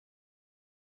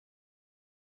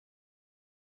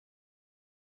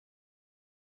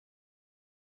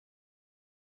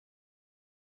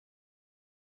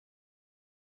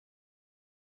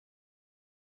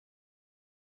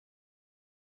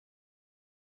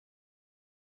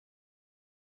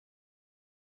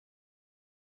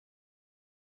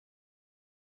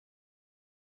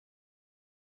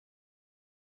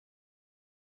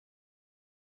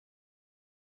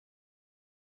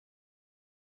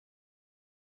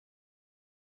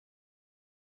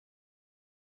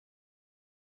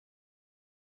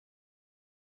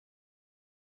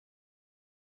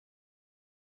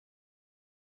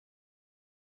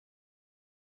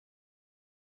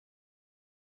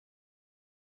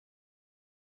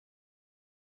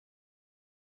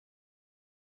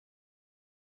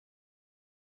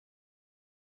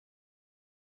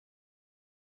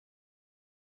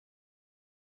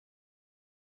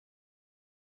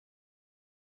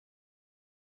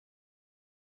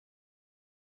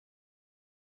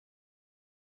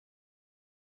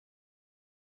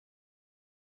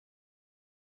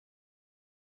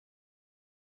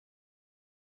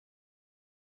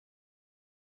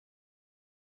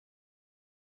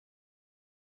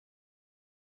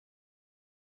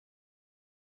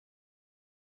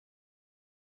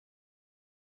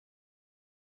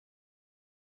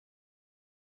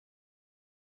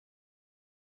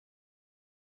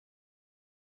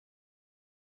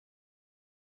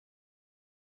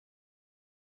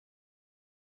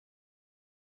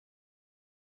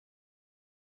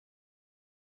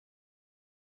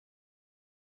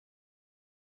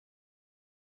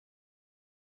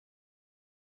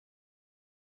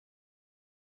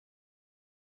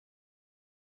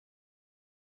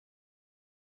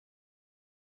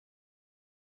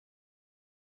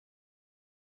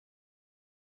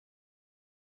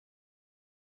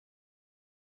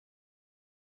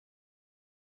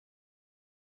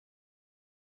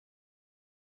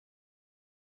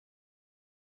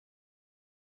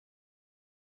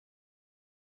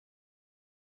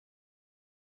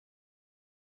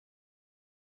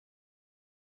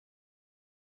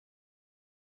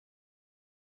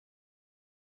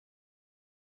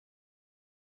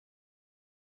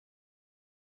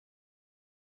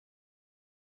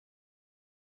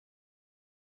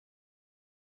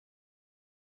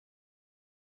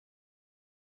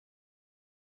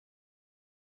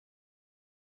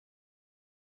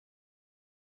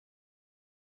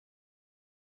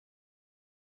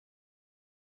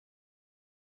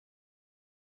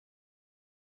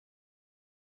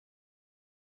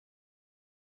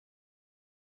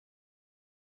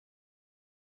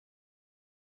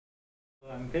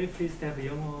I'm very pleased to have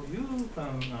Youngho Yoo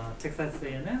from Texas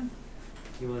A&M.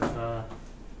 He was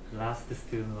last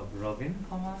student of Robin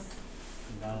Thomas.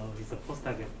 Now he's a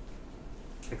postdoc at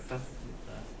Texas,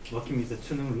 working with the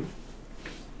Chunung. We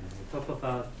talk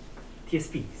about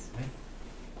TSPs, right?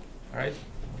 All right.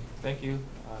 Thank you.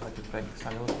 I'd like to thank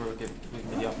Samuel for giving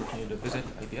me the opportunity to visit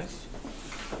IBS.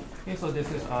 Okay, so this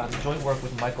is joint work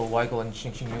with Michael Wigal and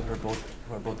Xingxing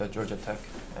who are both at Georgia Tech,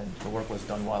 and the work was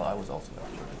done while I was also at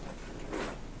Georgia Tech.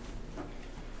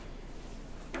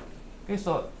 Okay,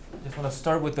 so I just want to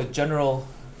start with the general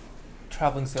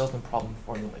traveling salesman problem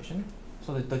formulation.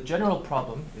 So the general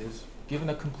problem is given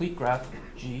a complete graph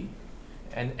G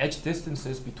and edge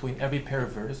distances between every pair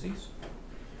of vertices,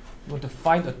 you want to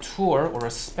find a tour or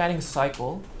a spanning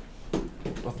cycle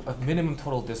of minimum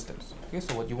total distance. Okay,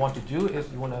 so what you want to do is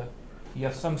you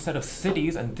have some set of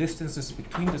cities and distances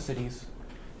between the cities,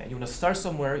 and you want to start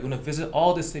somewhere, you want to visit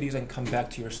all the cities and come back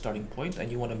to your starting point,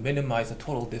 and you want to minimize the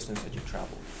total distance that you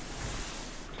travel.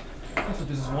 Okay, so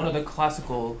this is one of the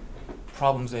classical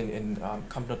problems in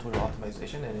combinatorial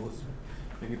optimization, and it was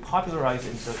maybe popularized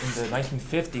in the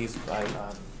 1950s by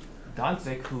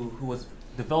Danzig, who was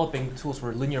developing tools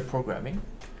for linear programming,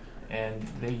 and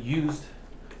they used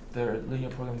their linear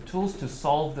programming tools to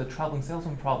solve the traveling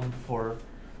salesman problem for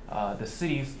the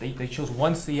cities. They chose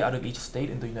one city out of each state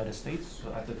in the United States.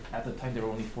 So at the time there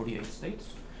were only 48 states,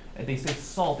 and they said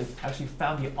solved. They actually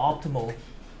found the optimal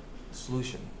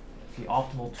solution, the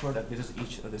optimal tour that visits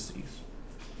each of the cities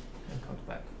and comes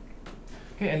back.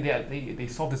 Okay, and they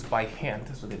solved this by hand,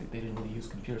 so they didn't really use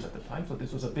computers at the time. So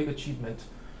this was a big achievement,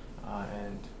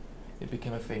 and it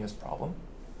became a famous problem.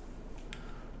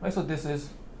 Right, so this is,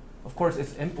 of course,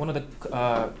 it's one of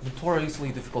the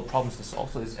notoriously difficult problems to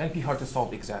solve. So it's NP hard to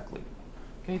solve exactly.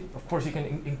 Okay, of course you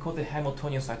can encode the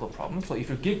Hamiltonian cycle problem. So if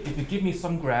you give me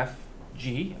some graph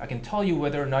G, I can tell you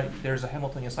whether or not there's a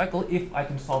Hamiltonian cycle if I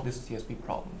can solve this TSP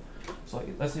problem. So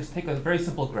let's just take a very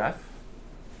simple graph.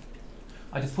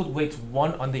 I just put weights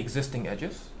 1 on the existing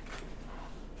edges.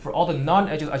 For all the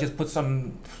non-edges, I just put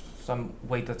some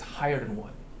weight that's higher than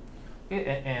 1.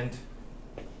 Okay, and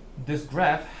this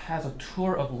graph has a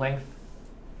tour of length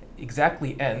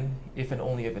exactly n if and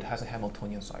only if it has a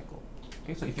Hamiltonian cycle.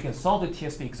 Okay, so if you can solve the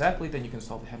TSP exactly, then you can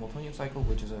solve the Hamiltonian cycle,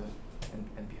 which is a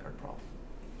NP-hard problem.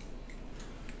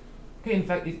 Okay, in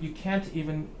fact, you can't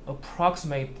even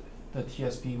approximate the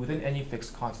TSP within any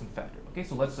fixed constant factor. Okay,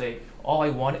 so let's say all I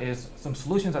want is some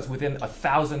solutions that's within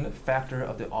 1,000 factor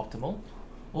of the optimal.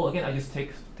 Well, again, I just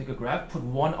take a graph, put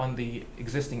 1 on the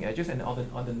existing edges, and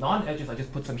on the non-edges, I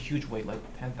just put some huge weight, like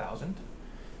 10,000.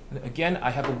 And again,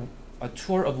 I have a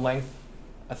tour of length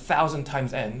 1,000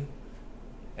 times n,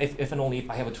 if and only if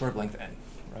I have a tour of length n,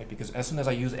 right? Because as soon as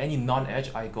I use any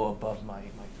non-edge, I go above my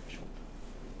threshold.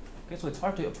 Okay, so it's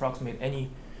hard to approximate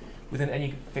within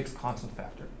any fixed constant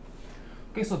factor.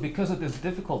 Okay, so because of this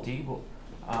difficulty,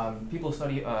 people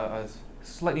study a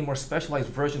slightly more specialized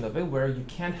version of it where you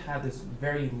can't have this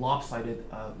very lopsided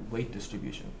weight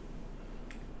distribution.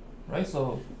 Right?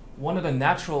 So one of the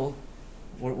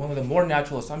more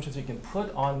natural assumptions you can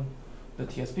put on the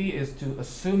TSP is to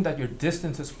assume that your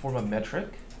distances form a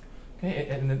metric. Okay?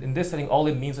 And in this setting, all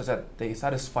it means is that they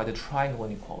satisfy the triangle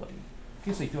inequality.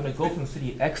 Okay? So if you want to go from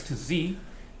city X to Z,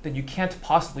 then you can't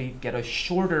possibly get a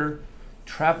shorter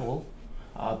travel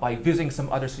by visiting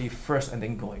some other city first and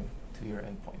then going to your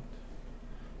endpoint.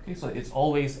 Okay, so it's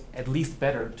always at least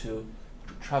better to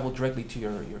travel directly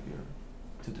to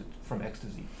from X to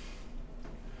Z.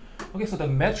 Okay, so the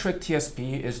metric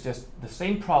TSP is just the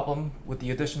same problem with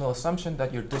the additional assumption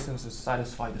that your distances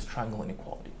satisfy this triangle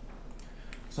inequality.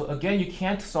 So again, you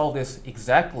can't solve this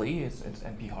exactly. It's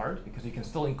NP hard because you can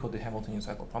still encode the Hamiltonian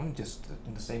cycle problem just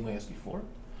in the same way as before.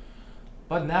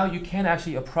 But now you can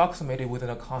actually approximate it within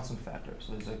a constant factor.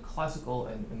 So there's a classical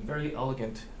and very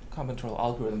elegant combinatorial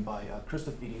algorithm by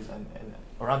Christofides and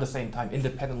around the same time,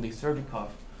 independently Serdyukov.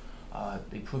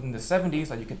 They proved in the 70s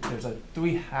that there's a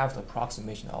 3/2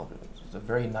 approximation algorithm. So it's a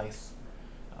very nice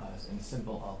and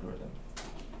simple algorithm.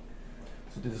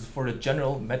 So this is for the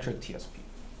general metric TSP.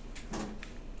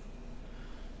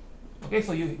 Okay,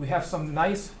 so we have some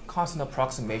nice constant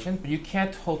approximation, but you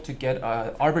can't hope to get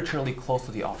arbitrarily close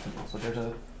to the optimal. So there's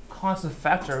a constant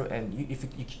factor, and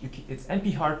it's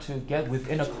NP hard to get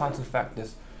within a constant factor,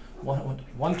 this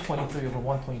 123 over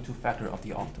 122 factor of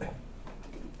the optimal.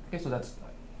 Okay, so that's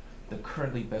the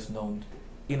currently best known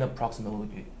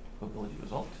inapproximability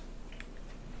result.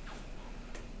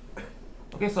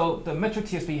 Okay, so the metric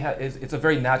TSP it's a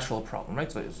very natural problem,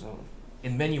 right? So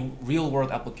in many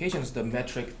real-world applications, the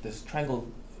metric, this triangle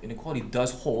inequality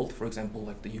does hold. For example,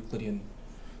 like the Euclidean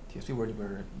TSP,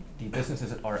 where the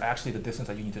distances are actually the distance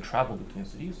that you need to travel between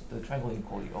cities, the triangle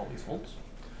inequality always holds.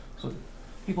 So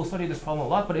people study this problem a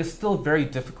lot, but it's still very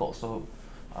difficult. So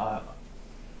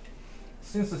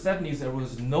since the 70s, there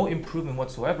was no improvement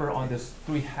whatsoever on this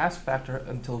 3-hash factor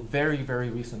until very, very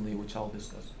recently, which I'll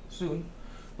discuss soon.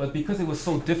 But because it was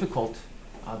so difficult,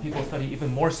 people study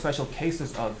even more special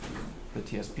cases of the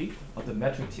TSP, of the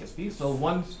metric TSP. So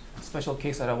one special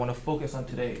case that I want to focus on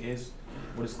today is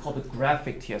what is called the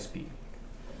graphic TSP.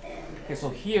 Okay, so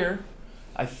here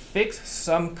I fix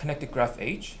some connected graph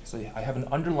H. So I have an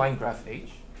underlying graph H.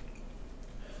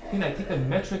 Then I take the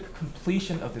metric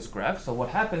completion of this graph. So what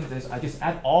happens is I just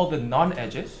add all the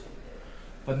non-edges,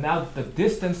 but now the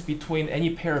distance between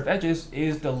any pair of edges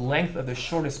is the length of the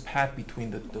shortest path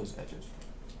between those edges.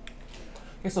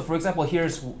 Okay, so for example,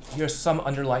 here's some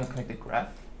underlying connected graph.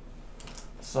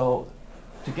 So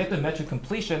to get the metric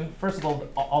completion, first of all,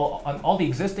 on all the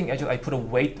existing edges, I put a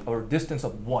weight or distance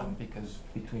of 1, because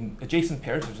between adjacent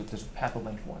pairs, there's a path of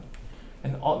length 1.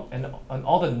 And on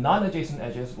all the non-adjacent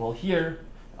edges, well, here,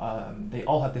 they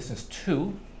all have distance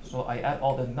 2. So I add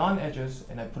all the non-edges,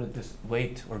 and I put a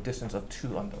weight or distance of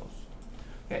 2 on those.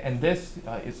 Okay, and this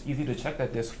is easy to check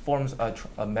that this forms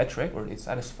a metric, or it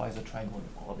satisfies a triangle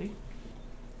inequality.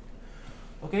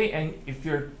 Okay, and if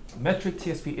your metric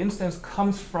TSP instance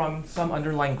comes from some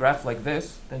underlying graph like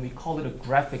this, then we call it a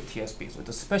graphic TSP. So it's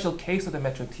a special case of the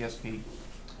metric TSP.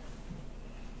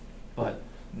 But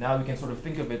now we can sort of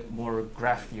think of it more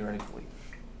graph theoretically.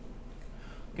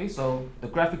 Okay, so the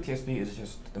graphic TSP is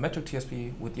just the metric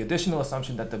TSP with the additional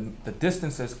assumption that the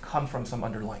distances come from some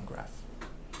underlying graph.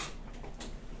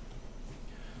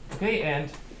 Okay, and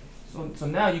so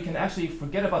now you can actually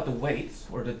forget about the weights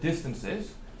or the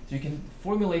distances. So you can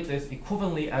formulate this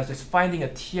equivalently as just finding a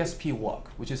TSP walk,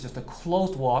 which is just a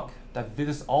closed walk that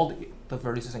visits all the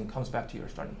vertices and comes back to your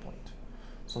starting point.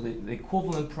 So the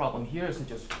equivalent problem here is to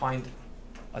just find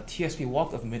a TSP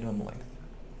walk of minimum length.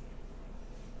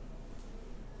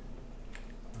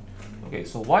 Okay,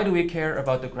 so why do we care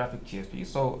about the graphic TSP?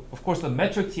 So of course the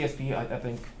metric TSP, I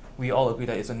think we all agree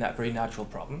that it's a very natural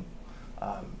problem.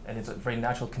 And it's a very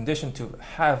natural condition to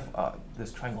have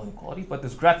this triangle inequality, but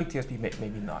this graphic TSP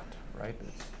maybe not, right?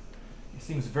 It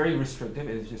seems very restrictive.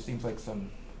 It just seems like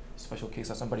some special case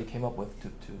that somebody came up with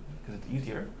because it's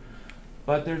easier.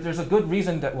 But there's a good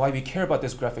reason that why we care about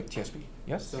this graphic TSP.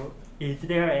 Yes? So is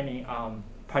there any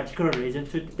particular reason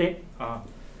to think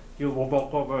you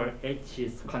walk over H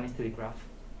is connected graph?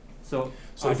 So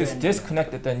if it's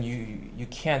disconnected, then you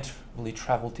can't really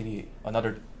travel to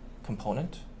another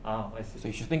component. Oh, I see. So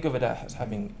you should think of it as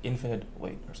having infinite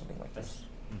weight or something like this.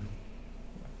 Mm-hmm.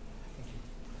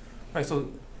 Right,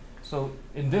 so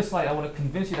in this slide, I want to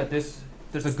convince you that there's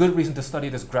a good reason to study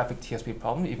this graphic TSP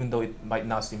problem, even though it might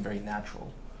not seem very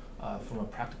natural from a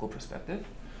practical perspective.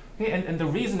 Okay, and the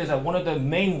reason is that one of the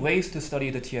main ways to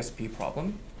study the TSP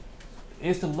problem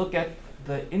is to look at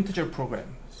the integer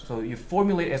program. So you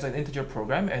formulate as an integer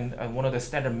program, and one of the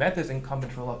standard methods in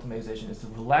combinatorial optimization is to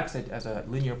relax it as a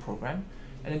linear program.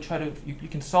 And then try to, you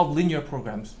can solve linear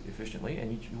programs efficiently,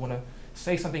 and you want to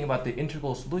say something about the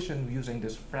integral solution using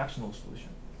this fractional solution.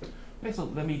 Okay, so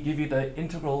let me give you the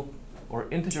integral or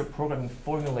integer programming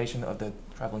formulation of the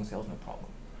traveling salesman problem.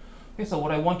 Okay, so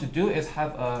what I want to do is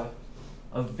have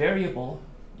a variable,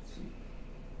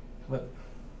 let's see,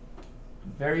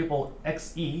 variable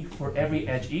xe for every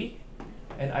edge e,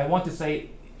 and I want to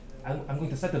say, I'm going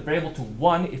to set the variable to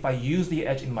 1 if I use the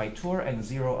edge in my tour and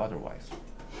 0 otherwise.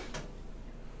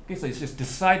 Okay, so it's just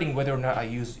deciding whether or not I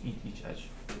use each edge.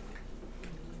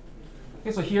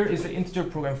 Okay, so here is the integer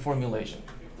program formulation.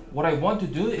 What I want to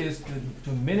do is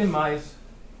to minimize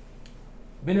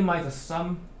the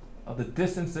sum of the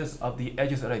distances of the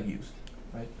edges that I've used,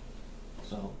 right?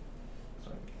 So,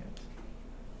 sorry, I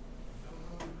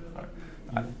can't.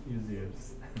 All right. Use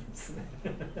yours.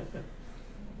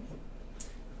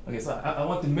 Okay, so I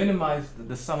want to minimize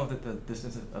the sum of the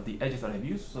distances of the edges that I've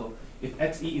used. So if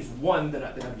xe is 1, then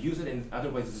I've used it, and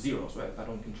otherwise 0, so I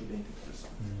don't contribute anything to the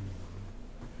sum.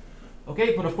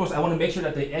 Okay, but of course I want to make sure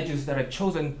that the edges that I've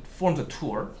chosen forms a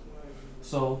tour.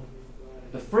 So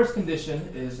the first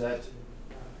condition is that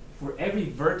for every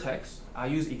vertex, I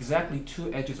use exactly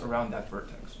 2 edges around that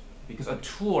vertex. Because a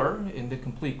tour in the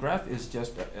complete graph is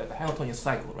just a Hamiltonian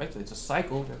cycle, right? So it's a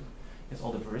cycle that is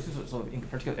all the vertices. So in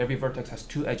particular, every vertex has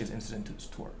 2 edges incident to its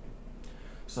tour.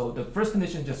 So the first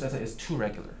condition just says that it's 2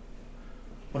 regular.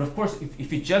 But of course,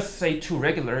 if you just say 2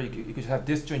 regular, you could have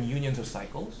disjoint unions of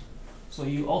cycles. So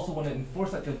you also want to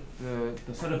enforce that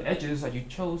the set of edges that you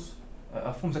chose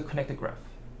forms a connected graph.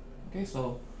 Okay,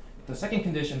 so the second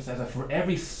condition says that for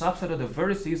every subset of the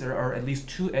vertices, there are at least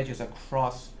 2 edges that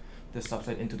cross this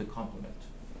subset into the complement.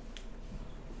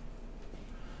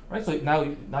 Right, so now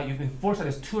you've been forced that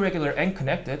it's two regular and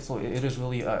connected, so it is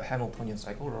really a Hamiltonian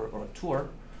cycle or a tour.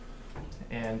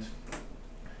 And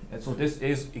so this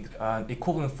is an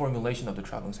equivalent formulation of the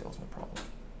traveling salesman problem.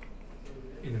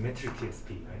 In the metric TSP,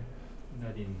 right?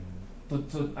 Not in.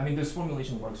 So I mean, this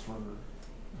formulation works for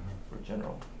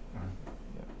general.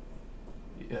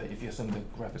 Yeah. If you assume the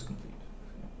graph is complete.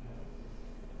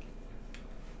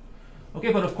 Yeah.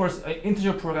 Okay, but of course,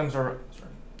 integer programs are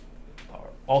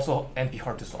also NP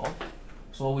hard to solve.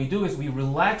 So what we do is we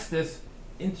relax this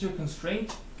integer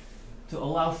constraint to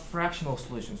allow fractional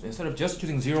solutions. Instead of just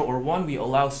choosing 0 or 1, we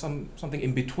allow something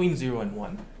in between 0 and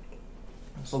 1.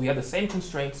 So we have the same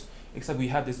constraints, except we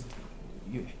have this,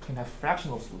 you can have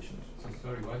fractional solutions. So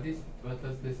sorry, what does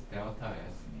this delta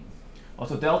S mean?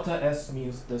 Also, delta S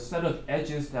means the set of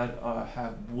edges that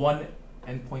have one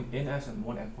endpoint in S and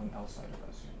one endpoint outside of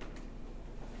S.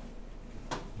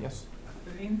 Yes? For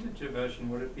the integer version,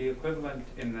 would it be equivalent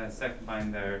in the second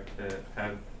line there to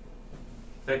have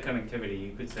the connectivity?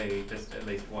 You could say just at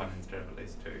least one instead of at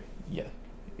least two. Yeah,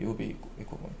 it will be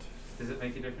equivalent. Does it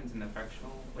make a difference in the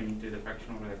fractional, when you do the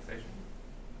fractional relaxation?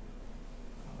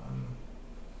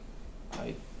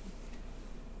 I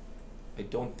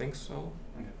don't think so.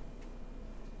 Okay.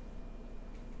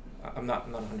 I'm not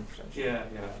 100% sure. Yeah, I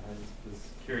was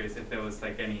curious if there was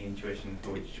like any intuition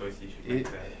for which choice you should make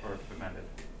there, or if it mattered.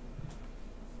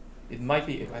 It might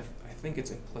be. I think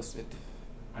it's implicit.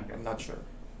 Okay. I'm not sure.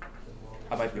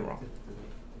 I might be wrong.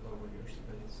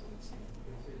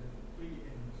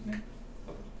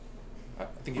 I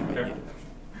think you might Sure. need it.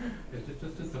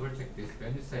 Just to double check this,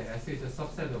 when you say S is a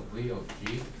subset of V of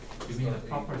G, you mean a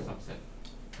proper subset? Right?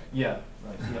 Yeah,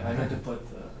 right. So yeah, I meant to put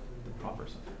the proper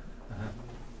subset.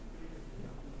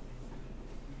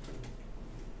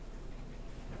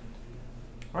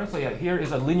 All right, so yeah, here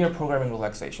is a linear programming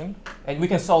relaxation, and we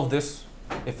can solve this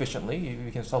efficiently.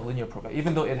 We can solve linear program,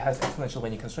 even though it has exponential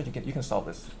many constraints. You can solve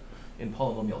this in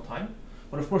polynomial time.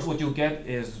 But of course, what you'll get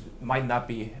might not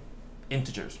be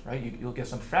integers, right? You'll get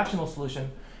some fractional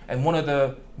solution, and one of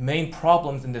the main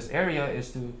problems in this area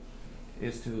is to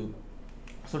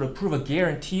sort of prove a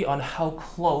guarantee on how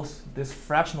close this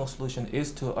fractional solution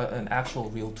is to an actual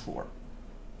real tour.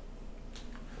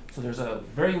 So there's a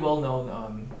very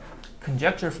well-known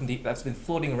conjecture that's been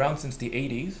floating around since the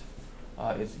 80s.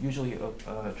 It's usually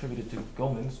attributed to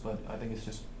Goemans, but I think it's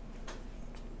just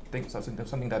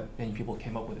something that many people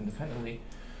came up with independently.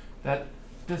 That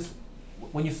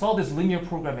when you solve this linear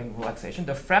programming relaxation,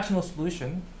 the fractional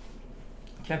solution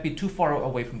can't be too far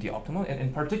away from the optimal, and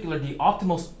in particular, the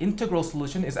optimal integral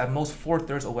solution is at most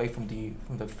 4/3 away from the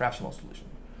fractional solution,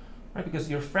 right? Because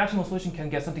your fractional solution can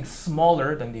get something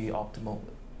smaller than the optimal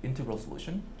integral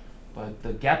solution, but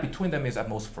the gap between them is at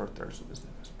most 4/3. So this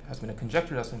has been a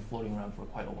conjecture that's been floating around for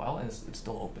quite a while, and it's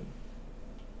still open.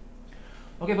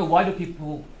 Okay, but why do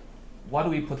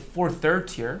we put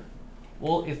 4/3 here?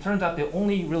 Well, it turns out the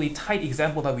only really tight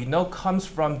example that we know comes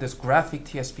from this graphic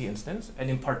TSP instance,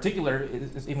 and in particular,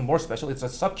 it's even more special. It's a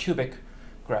subcubic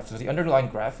graph. So the underlying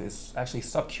graph is actually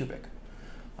subcubic.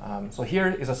 So here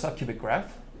is a subcubic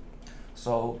graph.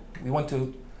 So we want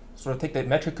to sort of take the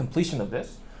metric completion of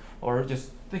this, or just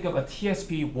think of a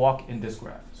TSP walk in this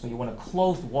graph. So you want a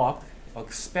closed walk, a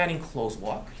spanning closed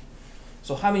walk.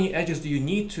 So how many edges do you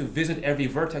need to visit every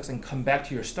vertex and come back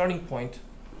to your starting point?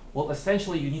 Well,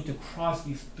 essentially, you need to cross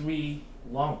these three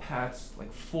long paths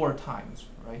like 4 times,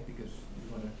 right? Because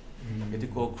you want to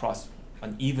go across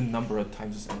an even number of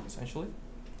times essentially.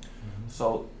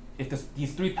 So if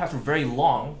these 3 paths were very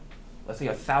long, let's say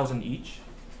 1,000 each,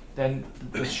 then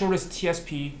the shortest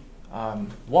TSP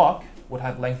walk would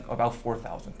have length about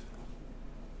 4,000.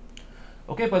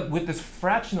 Okay, but with this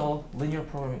fractional linear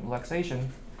programming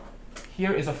relaxation,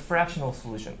 here is a fractional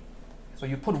solution. So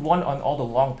you put 1 on all the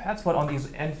long paths, but on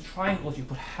these end triangles you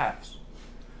put halves.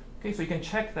 Okay, so you can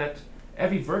check that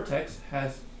every vertex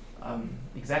has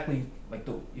exactly, like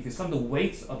if you sum the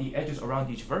weights of the edges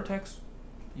around each vertex,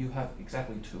 you have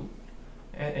exactly 2.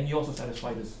 And you also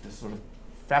satisfy this sort of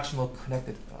fractional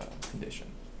connected condition.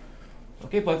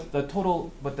 Okay, but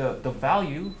the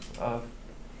value of,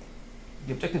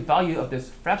 the objective value of this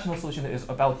fractional solution is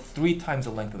about 3 times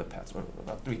the length of the paths, or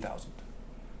about 3,000.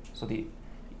 So the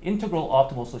integral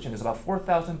optimal solution is about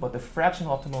 4,000, but the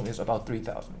fractional optimum is about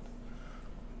 3,000.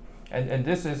 And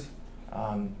this is,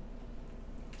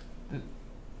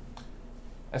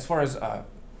 as far as I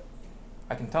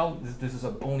can tell, this is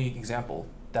the only example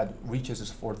that reaches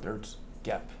this 4/3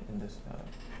 gap in this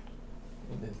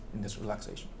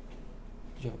relaxation.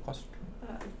 Did you have a question?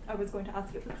 I was going to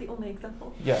ask if it's the only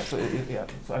example. Yeah. So yeah.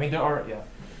 So I mean, there are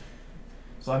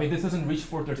So I mean, this doesn't reach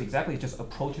 4/3 exactly. It just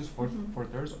approaches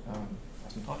 4/3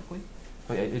 asymptotically.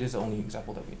 But it is the only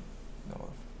example that we know of.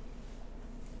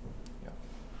 Yeah.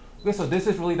 Okay, so this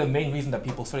is really the main reason that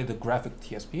people study the graphic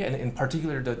TSP, and in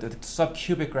particular the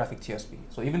subcubic graphic TSP.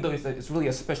 So even though it's really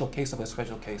a special case of a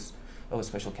special case of a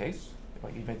special case,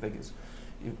 like even if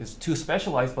it's too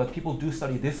specialized, but people do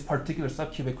study this particular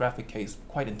subcubic graphic case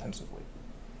quite intensively.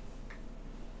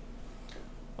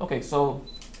 Okay, so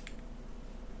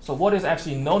what is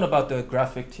actually known about the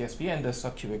graphic TSP and the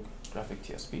subcubic graphic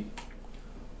TSP?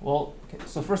 Well, okay,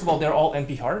 so first of all, they're all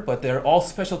NP-hard, but they're all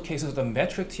special cases of the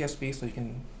metric TSP, so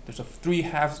there's a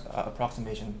 3/2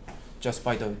 approximation just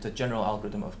by the general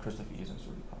algorithm of Christopher and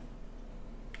Surikov.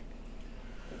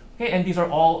 Okay, and these are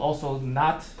all also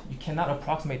you cannot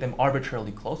approximate them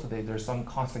arbitrarily close, so there's some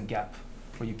constant gap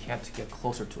where you can't get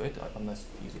closer to it unless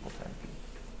p is equal to NP.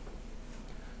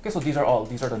 Okay, so these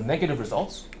are the negative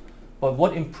results, but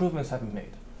what improvements have been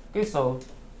made? Okay, so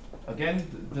again,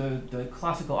 the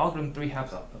classical algorithm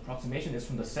 3/2 approximation is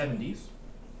from the 70s.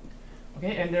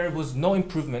 Okay, and there was no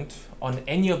improvement on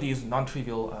any of these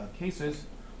non-trivial cases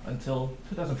until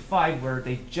 2005, where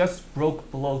they just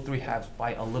broke below 3/2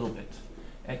 by a little bit.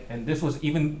 And this was the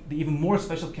even more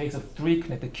special case of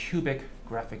 3-connected cubic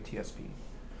graphic TSP.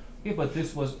 Okay, but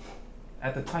this was,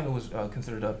 at the time, it was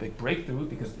considered a big breakthrough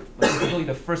because it was really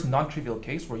the first non-trivial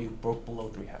case where you broke below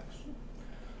 3/2.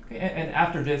 Okay, and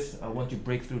after this, once you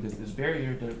break through this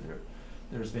barrier,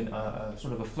 there's been a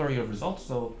sort of a flurry of results.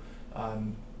 So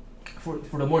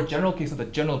for the more general case of the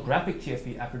general graphic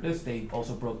TSP, after this, they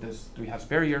also broke this 3/2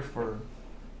 barrier for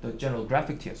the general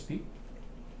graphic TSP.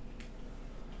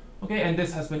 Okay, and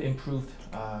this has been improved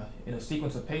in a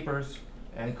sequence of papers,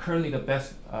 and currently the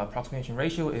best approximation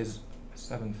ratio is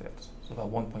 7/5, so about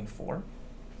 1.4.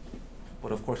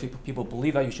 But of course, people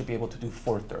believe that you should be able to do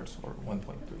 4/3 or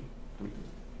 1.3.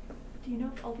 Do you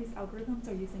know if all these algorithms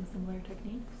are using similar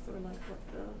techniques, or like what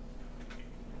the?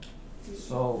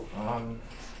 So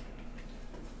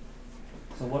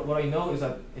what I know is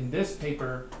that in this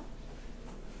paper,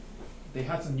 they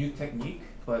had some new technique,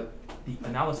 but the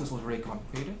analysis was very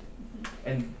complicated.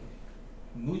 And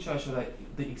Mucha showed that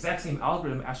the exact same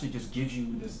algorithm actually just gives you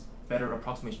this better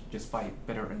approximation just by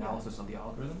better analysis of the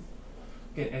algorithm.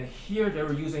 Okay, and here they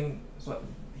were doing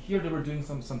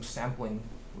some sampling,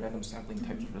 random sampling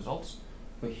types of results.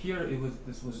 But here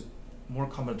this was more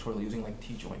combinatorial, using like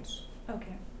T-joints.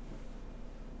 Okay.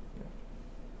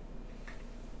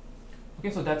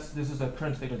 Okay, so this is the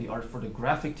current state of the art for the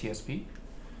graphic TSP.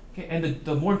 Okay, and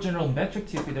the more general metric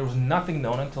TSP, there was nothing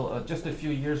known until just a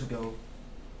few years ago.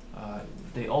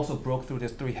 They also broke through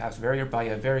this 3/2 barrier by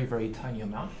a very, very tiny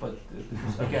amount, but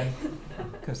this is again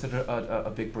considered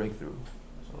a big breakthrough.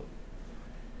 So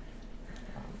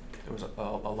there was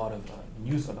a lot of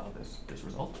news about this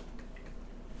result.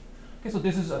 Okay, so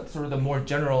this is sort of the more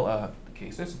general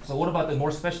cases. So what about the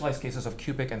more specialized cases of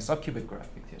cubic and subcubic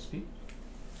graphic TSP?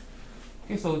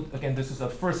 Okay, so again, this is the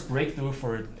first breakthrough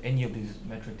for any of these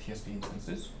metric TSP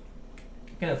instances.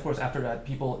 And of course, after that,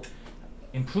 people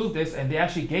improved this, and they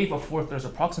actually gave a 4/3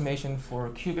 approximation for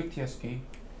cubic TSP,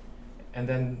 and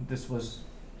then this was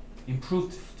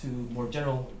improved to more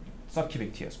general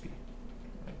subcubic TSP.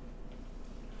 Right?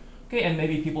 Okay, and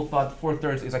maybe people thought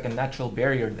 4/3 is like a natural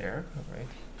barrier there, right?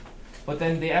 But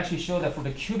then they actually show that for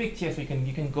the cubic TSP,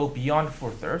 you can go beyond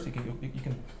 4/3. You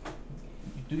can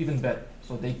do even better.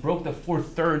 So they broke the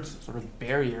 4/3 sort of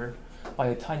barrier by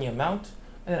a tiny amount,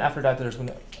 and then after that, there's been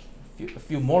a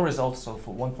few more results. So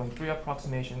for 1.3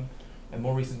 approximation, and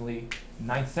more recently,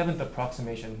 9/7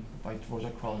 approximation by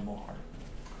Dvorak, Kral, and Mohar.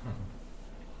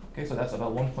 Okay, so that's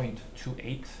about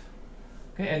 1.28.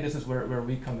 Okay, and this is where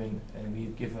we come in, and we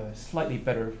give a slightly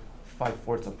better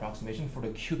 5/4 approximation for the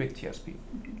cubic TSP.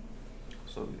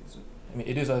 So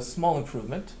it is a small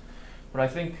improvement, but I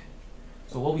think.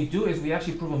 So what we do is we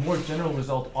actually prove a more general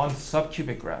result on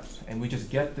subcubic graphs, and we just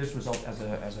get this result as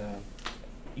a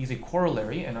easy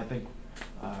corollary. And I think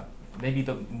maybe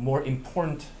the more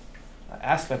important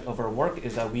aspect of our work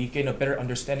is that we gain a better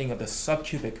understanding of the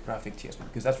subcubic graphic TSP,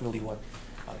 because that's really what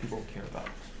people care about.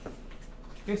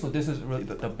 Okay, so this is really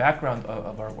the background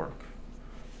of our work.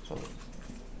 So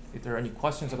if there are any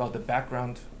questions about the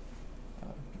background,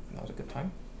 now's a good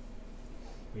time.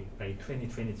 Wait, by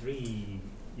 2023,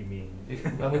 you mean?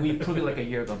 I mean, we proved it like a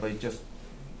year ago, but it just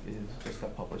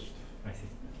got published. I see.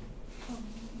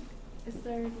 Is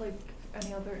there like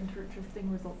any other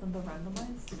interesting results in the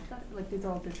randomized set? Like these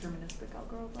are all deterministic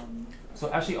algorithms?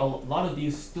 So actually, a lot of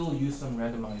these still use some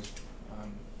randomized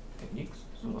techniques.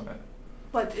 So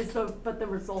But the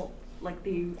result, like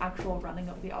the actual running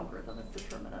of the algorithm, is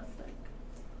deterministic.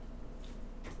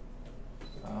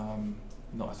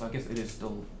 No, so I guess it is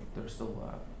still, they're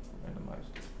still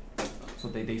randomized. So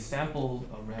they sample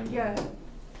a random. Yeah.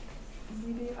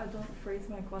 Maybe I don't phrase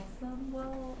my question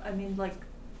well. I mean, like,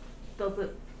 does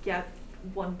it get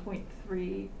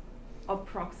 1.3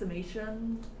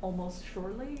 approximation almost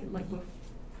surely, like with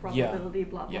probability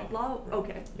blah blah Yeah. blah?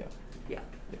 Okay. Yeah. Yeah.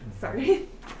 Yeah. Sorry.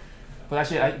 But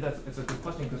actually, it's a good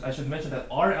question because I should mention that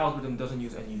our algorithm doesn't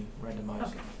use any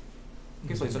randomized.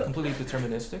 Okay, so it's a completely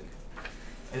deterministic.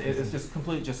 It's just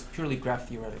completely, just purely graph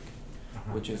theoretic,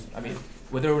 which is, I mean,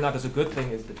 whether or not it's a good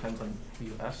thing is depends on who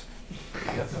you ask.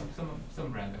 Yeah,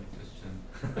 some random question.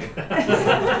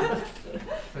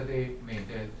 So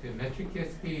the metric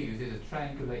TSP uses a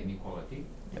triangular inequality.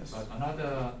 Yes. But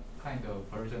another kind of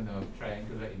version of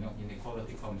triangular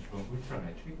inequality comes from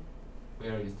ultrametric,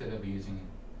 where instead of using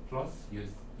plus,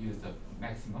 use the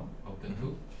maximum of the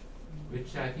two,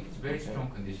 which I think is very strong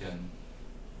condition.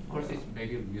 Of course, it's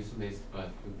maybe useless, but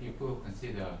people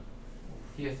consider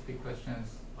TSP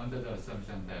questions under the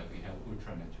assumption that we have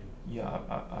ultrametric. Yeah,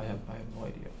 I have no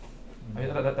idea. I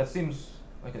mean, that seems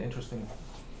like an interesting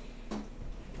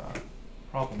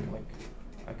problem. Like,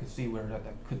 I could see where that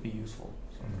could be useful.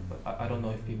 So, but I don't know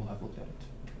if people have looked at it.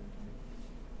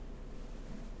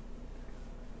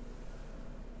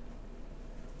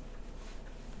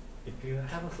 If you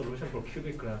have a solution for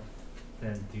cubic graph,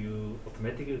 then do you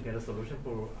automatically get a solution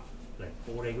for like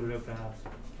 4 regular graphs,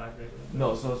 5 regular graphs?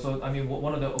 No, so I mean,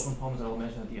 one of the open problems that I'll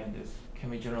mention at the end is, can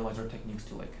we generalize our techniques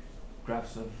to like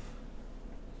graphs of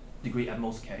degree at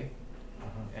most k,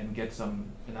 and get some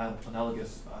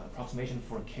analogous approximation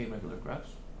for k regular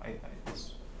graphs?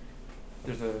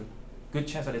 There's a good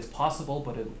chance that it's possible,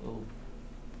 but it'll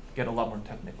get a lot more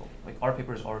technical. Like our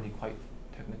paper is already quite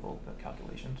technical, the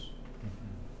calculations.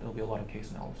 There'll be a lot of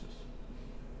case analysis,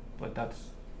 but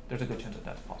there's a good chance that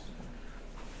that's possible.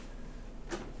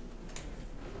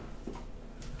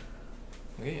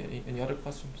 Okay, any other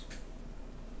questions?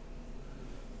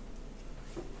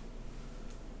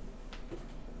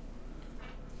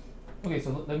 Okay,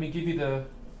 so let me give you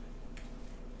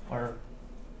our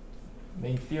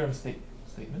main theorem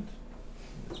statement.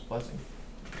 It's buzzing.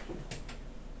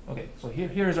 Okay, so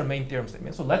here is our main theorem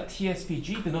statement. So let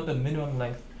TSPG denote the minimum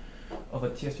length of a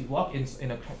TSP walk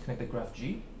in a connected graph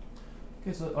G.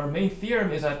 Okay, so our main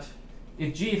theorem is that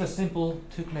if G is a simple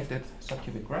two-connected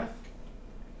subcubic graph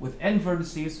with n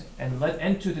vertices, and let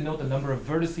n2 denote the number of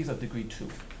vertices of degree 2.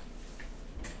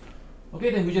 Okay,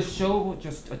 then we just show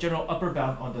just a general upper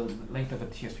bound on the length of a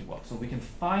TSP walk. So we can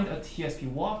find a TSP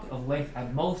walk of length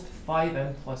at most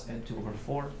 5n plus n2 over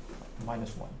 4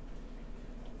 minus 1.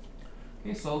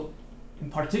 Okay, so in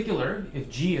particular, if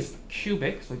G is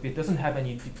cubic, so if it doesn't have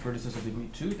any vertices of degree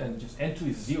 2, then just n2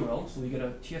 is 0, so we get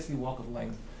a TSP walk of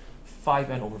length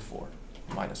 5n over 4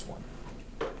 minus 1.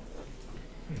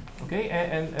 Okay,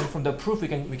 and from the proof we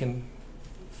can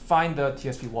find the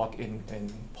TSP walk in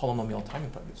polynomial time,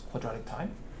 in fact it's quadratic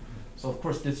time. So of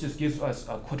course this just gives us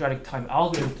a quadratic time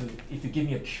algorithm to, if you give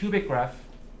me a cubic graph,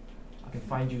 I can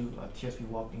find you a TSP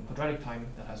walk in quadratic time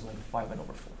that has length 5n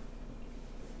over 4.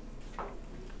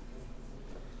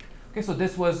 Okay, so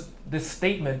this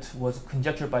statement was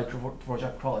conjectured by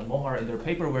Dvorak, Kral, and Mohar in their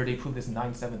paper where they proved this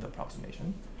 9/7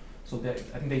 approximation. So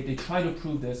I think they tried to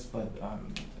prove this, but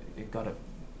it got a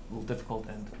little difficult,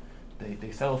 and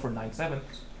they settled for 9/7.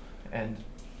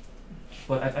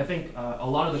 But I think a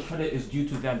lot of the credit is due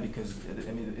to them because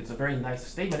I mean it's a very nice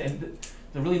statement, and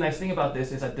the really nice thing about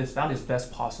this is that this bound is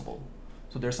best possible.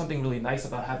 So there's something really nice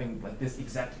about having like this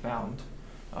exact bound,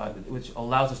 which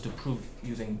allows us to prove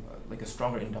using like a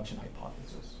stronger induction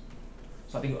hypothesis.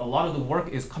 So I think a lot of the work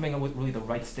is coming up with really the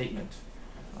right statement.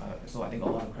 So I think a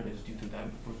lot of credit is due to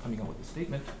them for coming up with the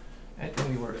statement, and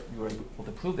we were able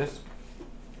to prove this.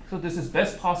 So this is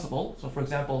best possible. So for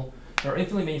example, there are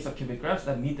infinitely many subcubic graphs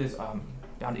that meet this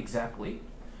bound exactly.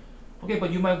 Okay,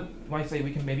 but you might say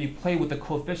we can maybe play with the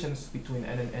coefficients between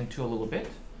n and n2 a little bit.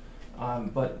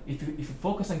 But if you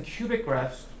focus on cubic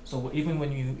graphs, so even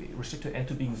when you restrict to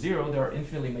n2 being 0, there are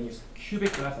infinitely many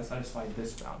cubic graphs that satisfy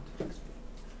this bound.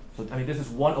 So I mean, this is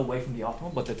one away from the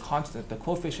optimal, but the constant, the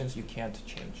coefficients, you can't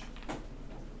change.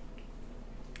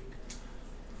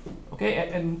 Okay,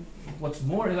 and what's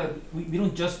more is that we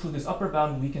don't just prove this upper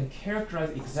bound, we can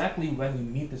characterize exactly when we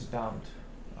meet this bound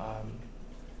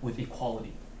with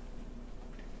equality.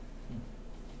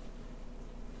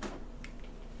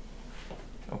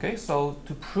 Okay, so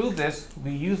to prove this,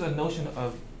 we use a notion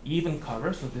of even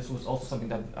cover. So this was also something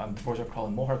that Dvorak, Kral,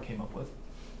 and Mohar came up with.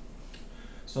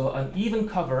 So an even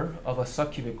cover of a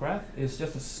subcubic graph is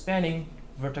just a spanning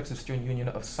vertex-string union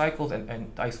of cycles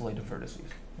and isolated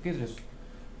vertices. Okay, so just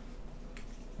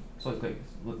So okay,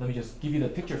 let me just give you the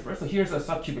picture first. So here's a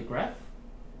subcubic graph.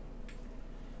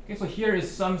 Okay, so here is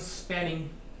some spanning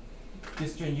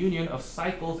disjoint union of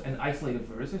cycles and isolated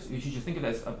vertices. You should just think of it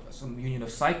as some union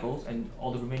of cycles, and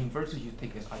all the remaining vertices you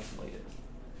take as isolated.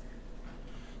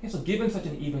 Okay, so given such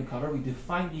an even cover, we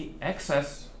define the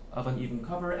excess of an even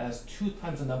cover as 2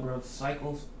 times the number of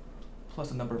cycles plus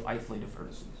the number of isolated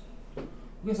vertices.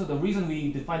 Okay, so the reason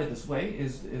we define it this way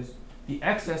is the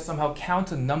excess somehow counts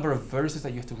the number of vertices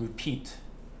that you have to repeat.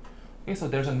 Okay, so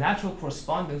there's a natural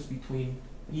correspondence between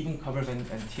even covers and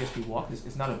TSP walk.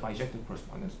 It's not a bijective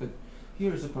correspondence, but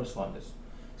here is a correspondence.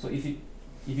 So if you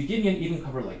give me an even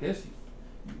cover like this,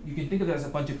 you can think of it as a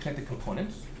bunch of connected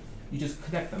components. You just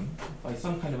connect them by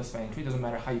some kind of a spanning tree. Doesn't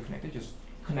matter how you connect it, just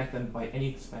connect them by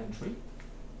any spanning tree.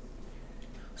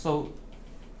 So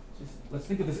let's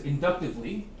think of this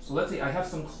inductively. So let's say I have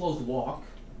some closed walk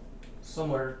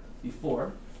somewhere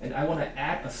before, and I want to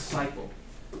add a cycle.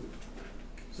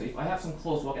 So if I have some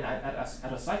closed walk and I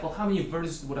add a cycle, how many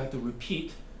vertices would I have to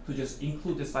repeat to just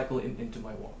include this cycle into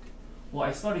my walk? Well,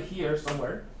 I started here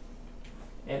somewhere,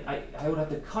 and I would have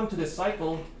to come to this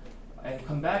cycle and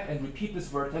come back and repeat this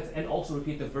vertex, and also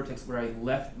repeat the vertex where I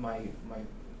left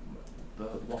the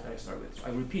walk that I started with. So I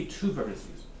repeat 2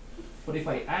 vertices. But if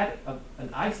I add an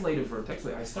isolated vertex,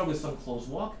 so I start with some closed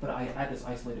walk, but I add this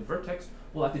isolated vertex,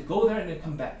 well, I have to go there and then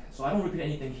come back. So I don't repeat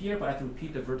anything here, but I have to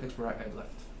repeat the vertex where I left.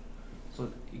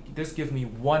 So this gives me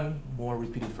 1 more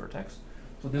repeated vertex.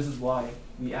 So this is why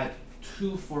we add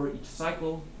 2 for each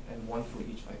cycle and 1 for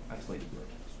each isolated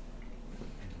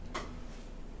vertex.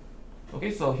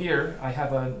 Okay, so here I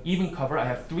have an even cover. I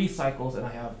have 3 cycles and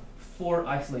I have 4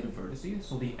 isolated vertices.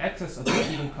 So the excess of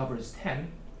the even cover is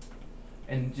 10.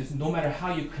 And just no matter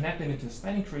how you connect them into a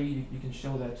spanning tree, you can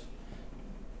show that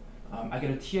I get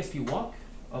a TSP walk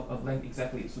of length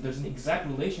exactly. So there's an exact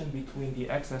relation between the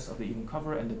excess of the even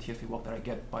cover and the TSP walk that I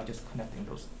get by just connecting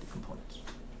those components.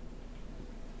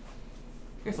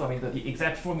 Okay, so I mean the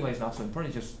exact formula is not so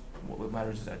important. It's just what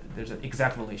matters is that there's an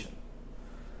exact relation.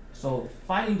 So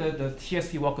finding the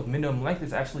TSP walk of minimum length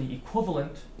is actually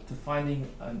equivalent to finding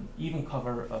an even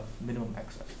cover of minimum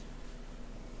excess.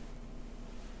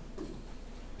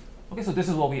 Okay, so this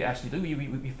is what we actually do.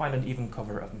 We find an even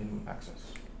cover of minimum excess.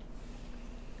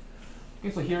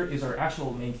 Okay, so here is our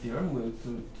actual main theorem.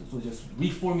 So just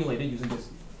reformulate it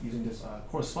using this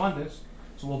correspondence.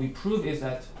 So what we prove is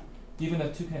that given a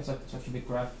 2-connected subcubic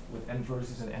graph with n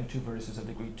vertices and n2 vertices of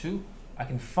degree 2, I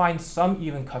can find some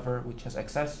even cover which has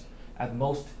excess at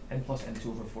most n plus n2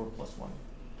 over 4 plus 1.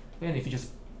 And if you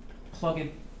just plug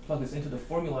this into the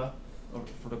formula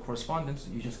for the correspondence,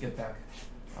 you just get back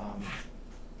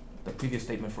the previous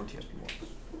statement for TSP walks.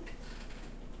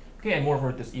 Okay, and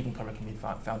moreover, this even cover can be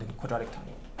found in quadratic time.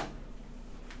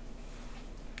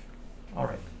 All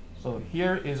right, so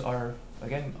here is our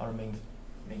main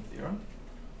theorem.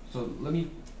 So let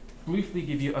me briefly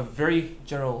give you a very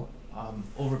general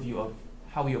overview of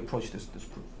how we approach this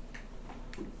proof.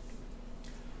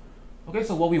 Okay,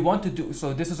 so what we want to do,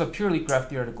 so this is a purely graph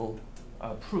theoretical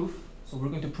proof. So we're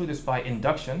going to prove this by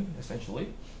induction,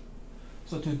 essentially.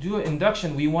 So to do an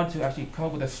induction, we want to actually come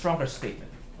up with a stronger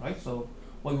statement, right? So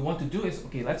what we want to do is,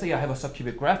 okay, let's say I have a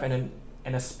subcubic graph and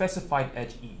a specified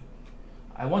edge E.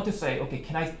 I want to say, okay,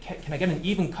 can I get an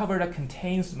even cover that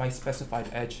contains my specified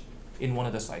edge in one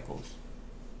of the cycles?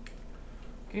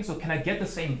 Okay, so can I get the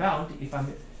same bound if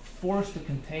I'm forced to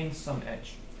contain some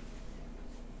edge?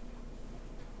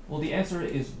 Well, the answer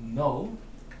is no,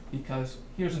 because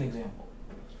here's an example.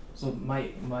 So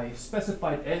my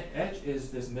specified edge is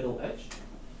this middle edge.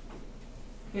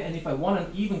 Okay, and if I want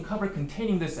an even cover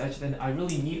containing this edge, then I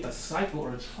really need a cycle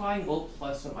or a triangle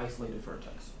plus some isolated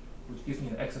vertex, which gives me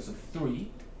an excess of 3.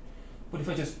 But if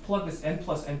I just plug this n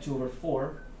plus n2 over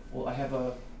 4, well, I have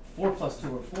a 4 plus 2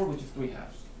 over 4, which is 3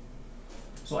 halves.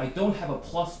 So I don't have a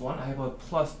plus 1, I have a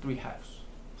plus 3 halves.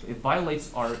 So it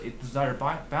violates our desired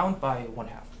bound by 1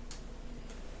 half.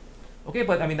 Okay,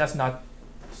 but I mean, that's not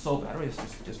so bad, right? It's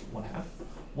just 1 half.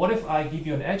 What if I give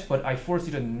you an edge, but I force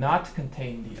you to not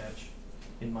contain the edge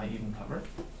in my even cover?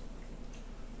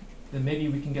 Then maybe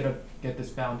we can get this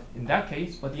bound in that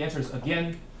case, but the answer is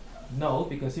again no,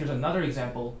 because here's another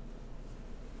example.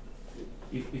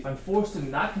 If I'm forced to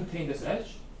not contain this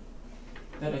edge,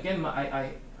 then again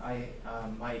my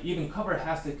even cover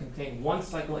has to contain 1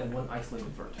 cycle and 1 isolated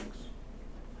vertex.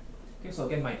 Okay, so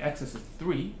again my excess is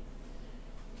 3.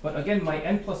 But again, my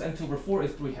n plus n2 over 4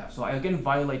 is 3 halves. So I again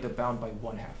violate the bound by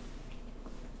 1 half.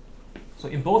 So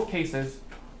in both cases,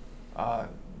 it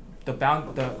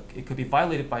could be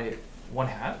violated by 1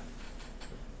 half.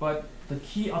 But the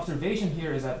key observation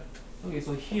here is that, okay,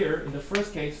 so here in the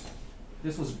first case,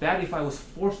 this was bad if I was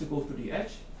forced to go through the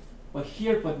edge.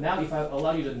 But now if I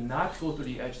allow you to not go through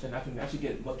the edge, then I can actually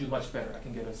do much better. I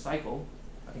can get a cycle.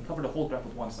 I can cover the whole graph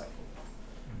with one cycle.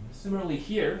 Similarly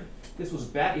here, this was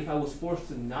bad if I was forced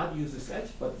to not use this edge,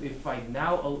 but if I'm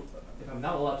now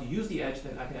allowed to use the edge,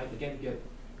 then I can again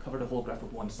cover the whole graph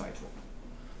with one cycle.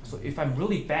 So if I'm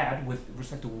really bad with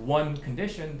respect to one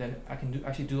condition, then I can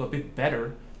actually do a bit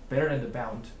better than the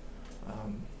bound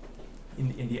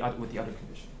with the other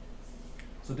condition.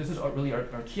 So this is really our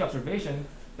key observation,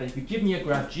 that if you give me a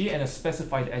graph G and a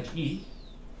specified edge E,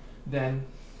 then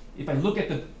if I look at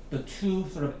the two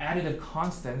sort of additive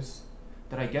constants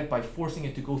that I get by forcing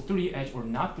it to go through the edge or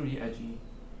not through the edge E,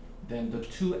 then the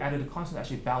two additive constants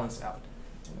actually balance out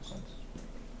in a sense.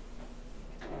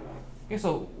 Okay,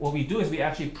 so what we do is we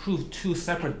actually prove two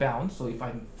separate bounds. So if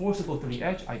I'm forced to go through the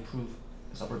edge, I prove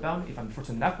this upper bound. If I'm forced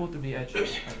to not go through the edge,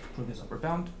 I prove this upper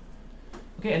bound.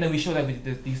 Okay, and then we show that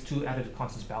these two additive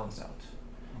constants balance out.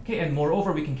 Okay, and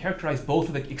moreover, we can characterize both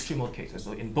of the extremal cases.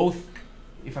 So in both,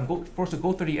 if I'm forced to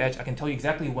go through the edge, I can tell you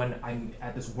exactly when I'm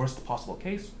at this worst possible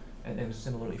case, and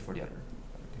similarly for the other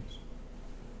case.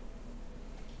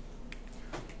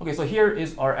 Okay, so here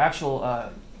is our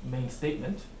actual main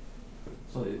statement.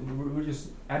 So we're just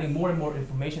adding more and more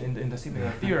information in the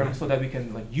sigma theorem so that we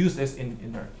can use this in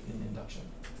induction.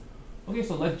 Okay,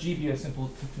 so let G be a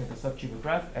simple subcubic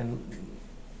graph, and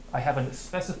I have a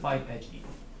specified edge E.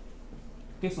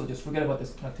 Okay, so just forget about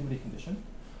this connectivity condition.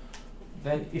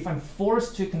 Then if I'm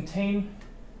forced to contain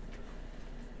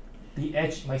the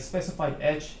edge, my specified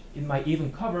edge, in my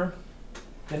even cover,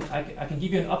 then I can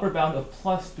give you an upper bound of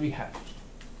 +3/2.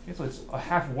 Okay, so it's a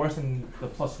half worse than the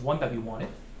 +1 that we wanted.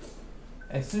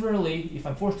 And similarly, if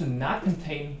I'm forced to not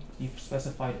contain the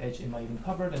specified edge in my even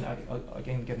cover, then I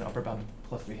again get an upper bound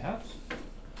of +3/2.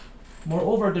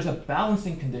 Moreover, there's a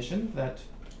balancing condition that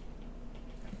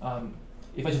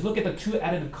if I just look at the two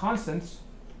additive constants,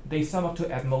 they sum up to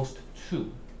at most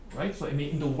 2, right? So I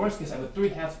mean, in the worst case, I have a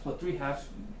 3/2 plus 3/2.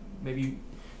 Maybe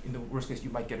in the worst case, you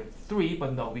might get a 3,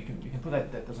 but no, we can put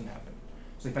that doesn't happen.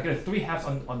 So if I get a 3/2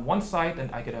 on one side, then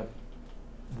I get a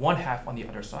 1/2 on the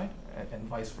other side, and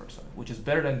vice versa, which is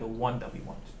better than the 1 that we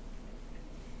want.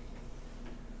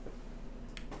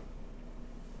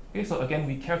 Okay, so again,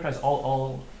 we characterize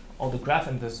all the graph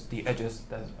and the edges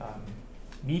that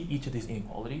meet each of these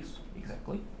inequalities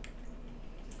exactly.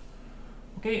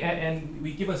 Okay, and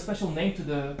we give a special name to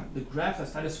the graphs that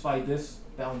satisfy this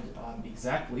bound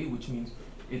exactly, which means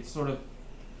it is sort of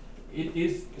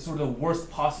the worst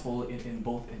possible in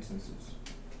both instances.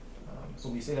 So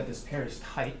we say that this pair is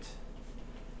tight.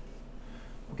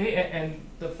 Okay, and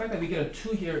the fact that we get a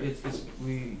 2 here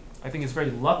I think is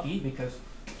very lucky, because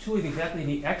 2 is exactly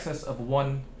the excess of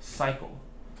one cycle.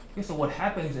 Okay, so what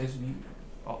happens is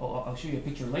I'll show you a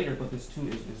picture later, but this 2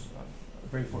 is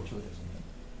very fortuitous.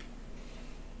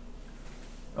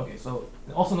 Okay, so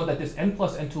also note that this n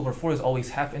plus n2 over 4 is always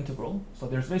half integral. So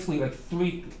there's basically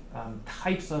 3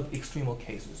 types of extremal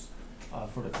cases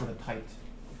for the tight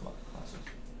classes.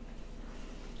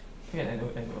 Okay, and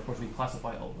of course we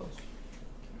classify all of those.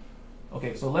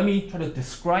 Okay, so let me try to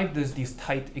describe these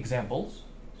tight examples.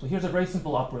 So here's a very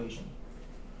simple operation.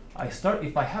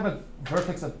 If I have a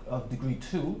vertex of degree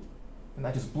 2, and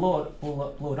I just blow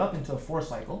it up into a 4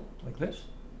 cycle like this.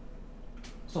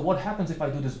 So what happens if I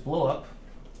do this blow up?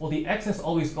 Well, the excess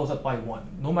always goes up by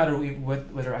 1, no matter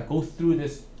whether I go through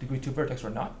this degree 2 vertex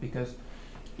or not, because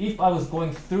if I was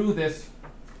going through this,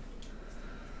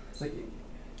 so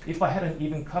if I had an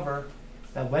even cover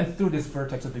that went through this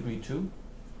vertex of degree 2,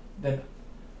 then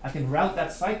I can route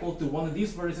that cycle to one of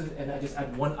these vertices, and I just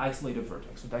add one isolated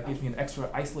vertex. So that gives me an extra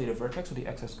isolated vertex, so the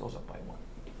excess goes up by 1.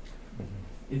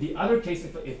 In the other case,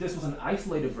 if this was an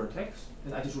isolated vertex,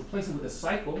 then I just replace it with a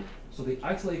cycle. So the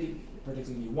isolated vertex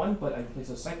will be 1, but I replace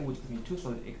a cycle which gives me 2,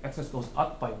 so the excess goes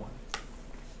up by 1.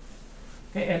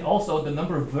 Okay, and also the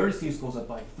number of vertices goes up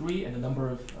by 3, and the number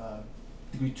of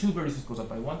degree 2 vertices goes up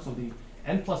by 1. So the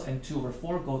n plus n2 over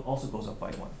 4 also goes up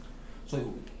by 1.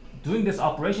 So doing this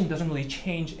operation doesn't really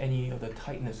change any of the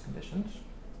tightness conditions.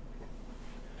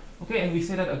 Okay, and we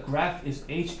say that a graph is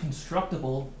H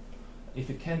constructible if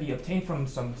it can be obtained from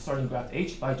some starting graph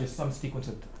H by just some sequence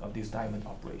of these diamond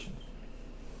operations.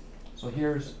 So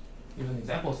here's an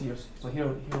example. So here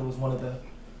was one of the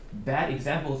bad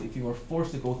examples if you were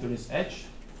forced to go through this edge,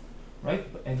 right?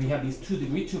 And we have these 2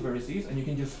 degree 2 vertices, and you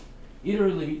can just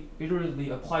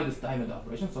iteratively apply this diamond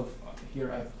operation. So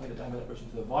here I apply the diamond operation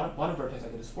to the bottom vertex. I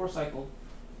get this 4 cycle,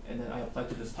 and then I apply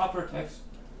to this top vertex.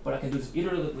 But I can do this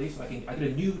iteratively, so I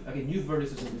get new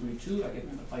vertices of degree 2. I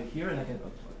can apply here, and I can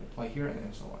apply here,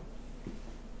 and so on.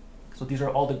 So these are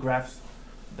all the graphs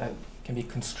that can be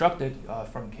constructed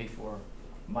from K4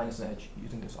 minus an edge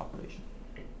using this operation.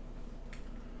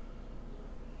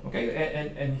 Okay,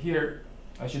 and here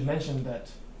I should mention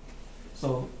that,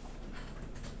 so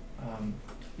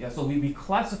so we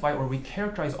classify or we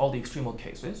characterize all the extremal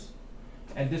cases,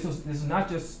 and this is not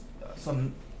just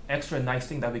some extra nice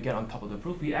thing that we get on top of the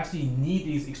proof. We actually need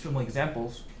these extremal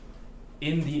examples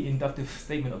in the inductive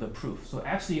statement of the proof. So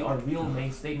actually our real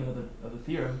main statement of the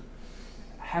theorem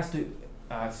has to,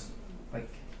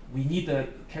 we need the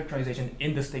characterization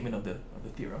in the statement of the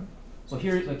theorem. So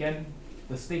here is again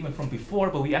the statement from before,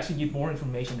 but we actually need more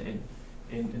information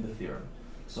in the theorem.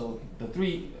 So the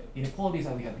three inequalities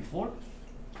that we had before,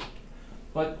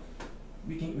 but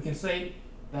we can say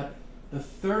that the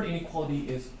third inequality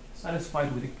is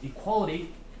satisfied with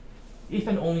equality if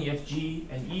and only if G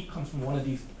and E comes from one of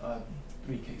these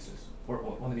three cases, or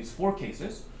one of these four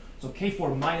cases. So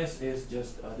K4 minus is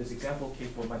just this example,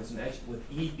 K4 minus an edge, with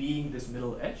E being this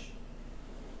middle edge.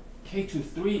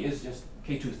 K23 is just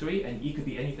K23, and E could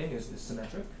be anything, is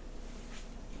symmetric.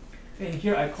 And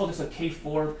here I call this a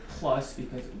K4 plus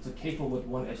because it's a K4 with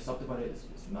one edge subdivided.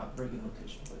 It's not very good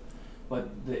notation, but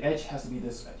the edge has to be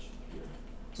this edge here.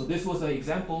 So this was an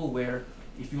example where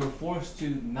if you were forced to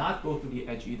not go through the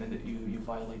edge E, then you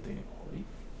violate the inequality.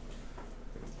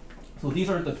 So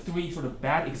these are the three sort of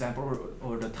bad examples,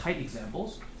 or the tight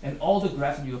examples, and all the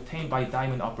graphs that you obtain by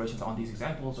diamond operations on these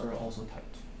examples are also tight.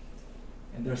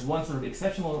 And there's one sort of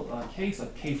exceptional case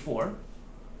of K4.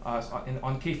 And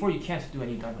on K4 you can't do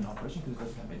any diamond operation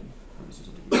because it doesn't have any vertices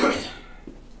of degree.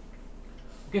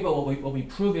 Okay, but what we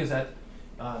prove is that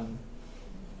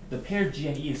the pair G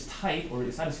and E is tight, or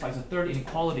it satisfies a third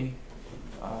inequality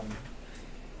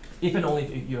if and only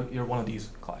if you're one of these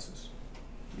classes.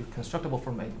 You're constructible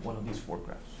from one of these four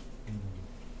graphs.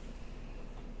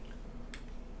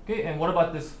 Okay, and what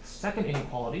about this second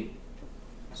inequality?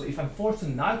 So if I'm forced to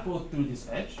not go through this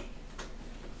edge,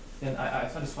 then I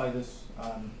satisfy this.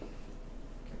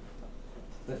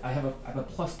 That I have a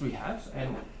plus 3/2,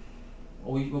 and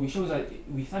what we show is that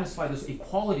we satisfy this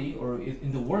equality, or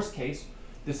in the worst case,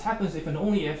 this happens if and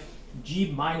only if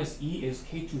G minus E is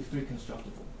K23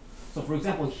 constructible. So for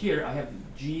example, here I have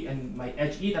G and my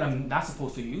edge E that I'm not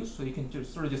supposed to use, so you can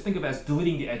just sort of just think of it as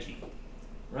deleting the edge E,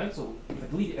 right? So if I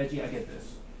delete the edge E, I get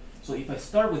this. So if I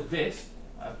start with this,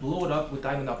 blow it up with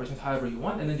diamond operations however you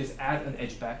want, and then just add an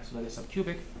edge back so that it's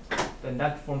subcubic, then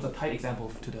that forms a tight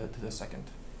example to the second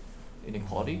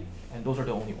inequality, and those are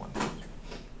the only ones.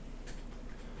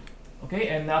 Okay,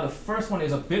 and now the first one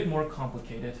is a bit more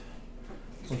complicated.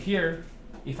 So here,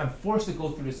 if I'm forced to go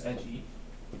through this edge E,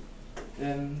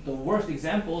 then the worst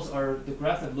examples are the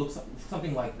graph that looks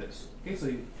something like this. Okay,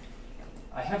 so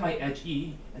I have my edge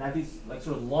E, and I have these like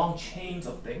sort of long chains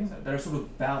of things that are sort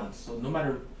of balanced. So no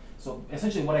matter, so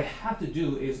essentially what I have to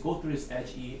do is go through this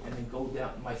edge E and then go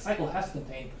down. My cycle has to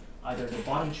contain either the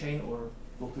bottom chain or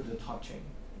go through the top chain.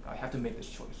 I have to make this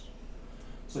choice.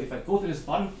 So if I go through this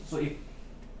bottom, so if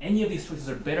any of these choices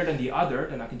are better than the other,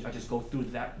 then I just go through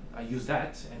that. I use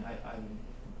that, and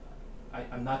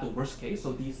I'm not the worst case.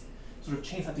 So these sort of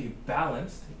chains have to be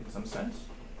balanced in some sense.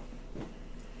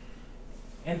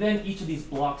 And then each of these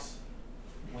blocks,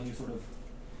 when you sort of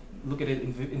look at it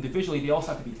individually, they also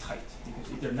have to be tight,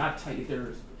 because if they're not tight,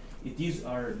 if these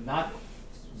are not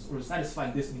sort of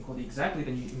satisfying this inequality exactly,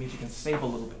 then it means you can save a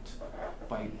little bit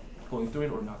by going through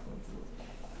it or not going through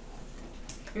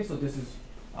it. Okay, so this is,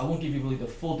 I won't give you really the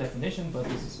full definition, but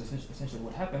this is essentially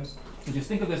what happens. So just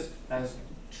think of this as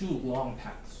two long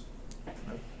paths,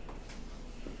 right?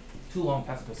 Two long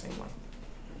paths of the same line.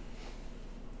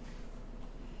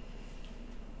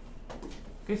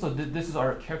 Okay, so this is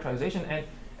our characterization,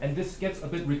 and this gets a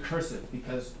bit recursive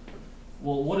because,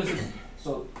 well, what is it?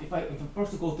 So if I'm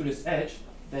forced to go through this edge,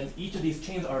 then each of these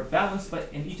chains are balanced,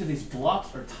 and each of these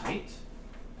blocks are tight.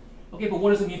 Okay, but what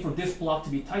does it mean for this block to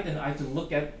be tight? And I have to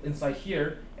look at inside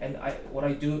here, and what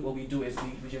we do is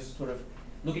we just sort of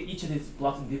look at each of these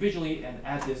blocks individually and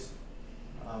add this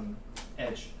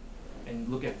edge, and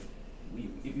look at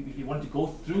if you want to go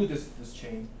through this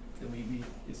chain, then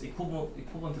it's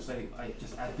equivalent to say I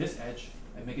just add this edge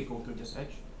and make it go through this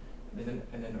edge, and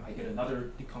then I get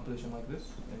another decomposition like this,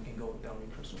 and we can go down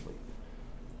recursively.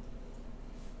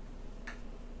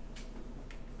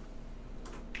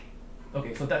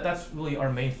 Okay, so that's really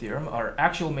our main theorem. Our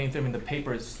actual main theorem in the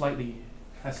paper is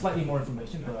has slightly more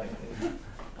information, but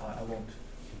I won't.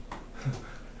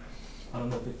 I don't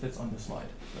know if it fits on the slide.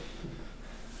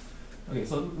 But. Okay,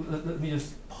 so let me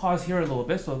just pause here a little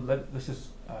bit. So let's just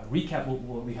recap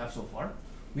what we have so far.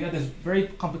 We have this very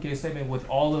complicated statement with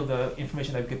all of the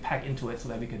information that we could pack into it so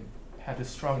that we could have this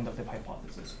strong inductive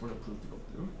hypothesis for the proof to go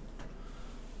through.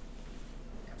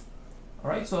 All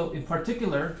right, so in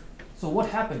particular, so what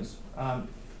happens?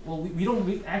 Well, we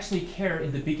don't actually care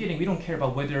in the beginning. We don't care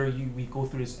about whether we go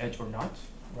through this edge or not,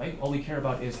 right? All we care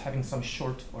about is having some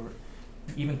short or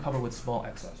even cover with small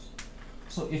excess.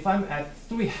 So if I'm at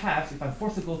 3/2, if I'm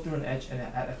forced to go through an edge and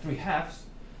at 3/2,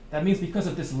 that means because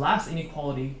of this last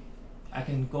inequality, I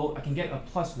can get a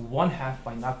plus 1/2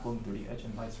 by not going through the edge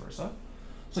and vice versa.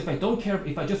 So if I don't care,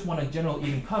 if I just want a general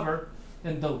even cover,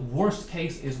 then the worst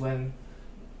case is when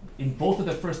in both of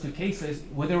the first two cases,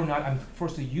 whether or not I'm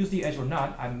forced to use the edge or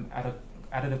not, I'm at an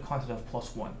additive constant of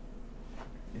 +1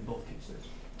 in both cases.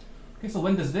 Okay, so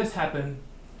when does this happen?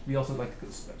 We also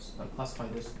classify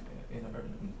this in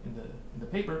the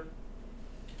paper.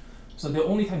 So the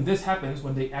only time this happens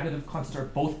when the additive constants are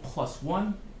both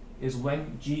 +1 is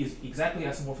when G is exactly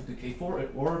isomorphic to K4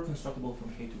 or constructible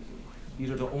from K to 3. These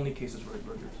are the only cases where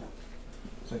you're tapped.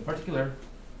 So in particular,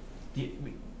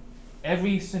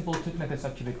 every simple two-connected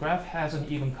subcubic graph has an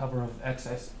even cover of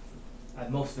excess,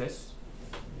 at most this.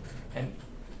 And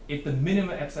if the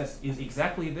minimum excess is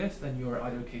exactly this, then you are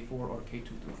either K4 or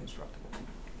K23 constructible.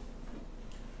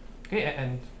 Okay,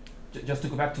 and just to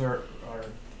go back to our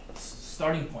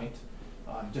starting point,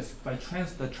 just by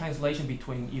the translation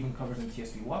between even covers and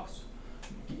TSP walks,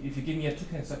 if you give me a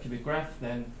two-connected subcubic graph,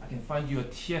 then I can find you a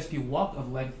TSP walk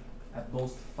of length at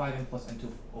most 5n plus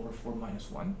n2 over 4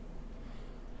 minus 1.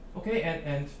 Okay,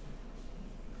 and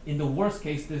in the worst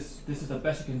case, this is the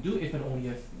best you can do if and only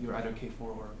if you're either K4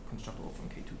 or constructible from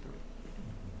K23.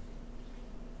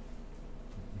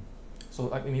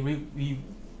 So I mean,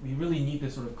 we really need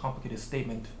this sort of complicated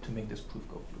statement to make this proof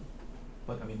go through.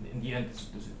 But I mean, in the end, this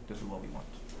is what we want.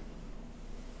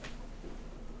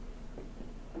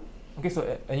 Okay,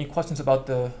 so any questions about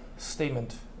the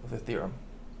statement of the theorem?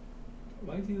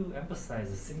 Why do you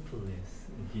emphasize simpleness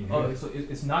here? Oh, so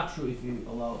it's not true if you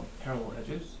allow parallel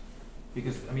edges,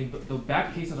 because I mean the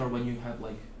bad cases are when you have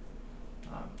like,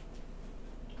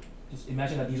 just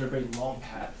imagine that these are very long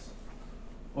paths,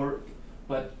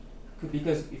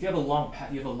 because if you have a long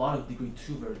path, you have a lot of degree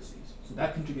 2 vertices, so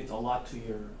that contributes a lot to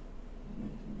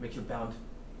make your bound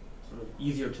sort of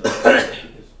easier to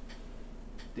because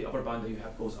the upper bound that you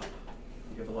have goes up.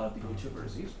 You have a lot of degree 2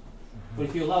 vertices. But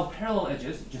if you allow parallel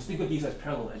edges, just think of these as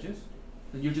parallel edges,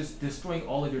 then you're just destroying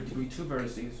all of your degree 2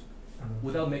 vertices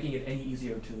without making it any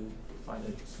easier to find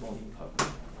a small even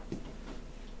cover.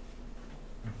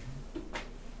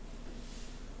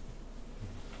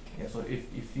 Yeah, so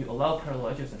if you allow parallel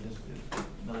edges, then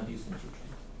none of these things are true.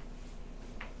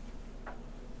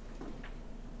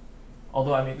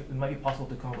 Although I mean, it might be possible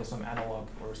to come up with some analog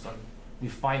or some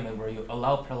refinement where you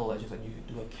allow parallel edges and you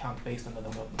do a count based on the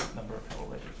number of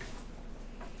parallel edges.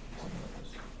 Something like this.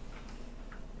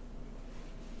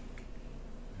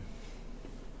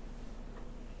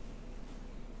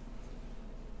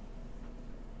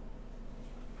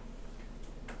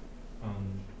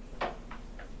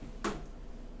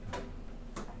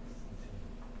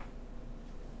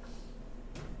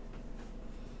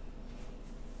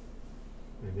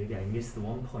 Maybe I missed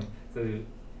one point. So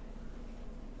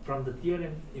from the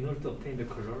theorem, in order to obtain the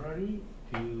corollary,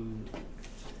 you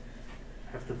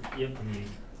have to, I mean,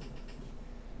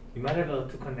 you might have a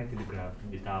two-connected graph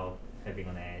without having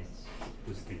an edge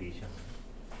whose deletion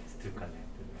is two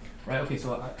connected. Right, okay,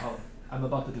 so I'm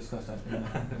about to discuss that in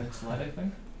the next slide, I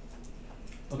think.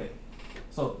 Okay,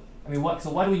 so I mean,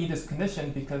 why do we need this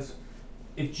condition? Because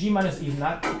if G minus E is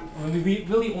not, I mean, we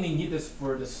really only need this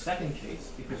for the second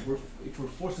case, because if we're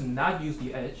forced to not use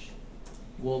the edge,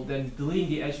 well then deleting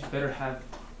the edge better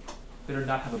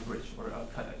not have a bridge or a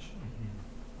cut edge,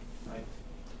 right?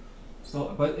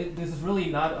 So, but this is really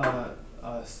not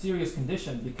a serious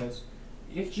condition, because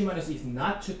if G minus E is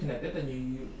not two connected,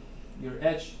 then your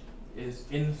edge is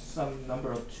in some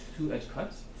number of 2 edge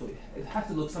cuts. So it has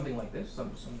to look something like this,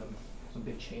 some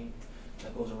big chain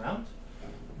that goes around.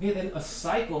 Okay, then a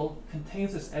cycle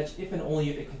contains this edge if and only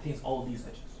if it contains all of these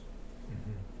edges.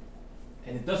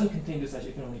 And it doesn't contain this edge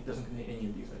if and only it doesn't contain any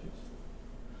of these edges.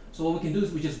 So what we can do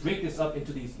is we just break this up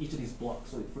into each of these blocks.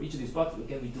 So for each of these blocks,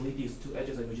 again, we delete these 2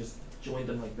 edges and we just join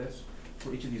them like this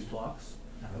for each of these blocks.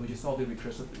 And we just solve it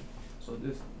recursively. So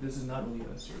this is not really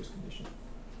a serious condition.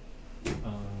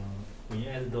 When you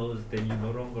add those, then you no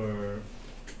longer,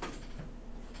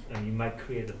 you might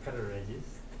create the parallel edges.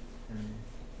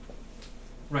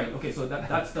 Right, okay, so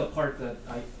that's the part that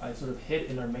I sort of hit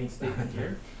in our main statement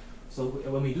here. So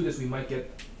when we do this, we might get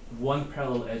one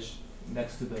parallel edge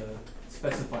next to the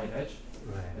specified edge.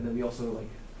 Right. And then we also like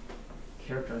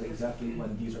characterize exactly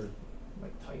when these are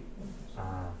like tight.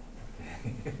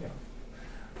 Okay. Yeah.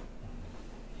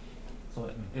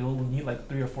 So it will need like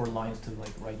 3 or 4 lines to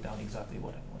like write down exactly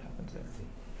what happens there.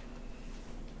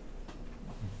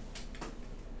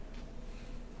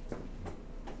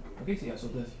 Okay, so yeah, so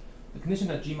the condition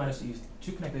that G minus E is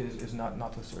 2 connected is not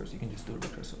necessary, so you can just do it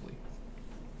recursively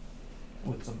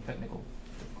with some technical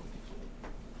difficulties.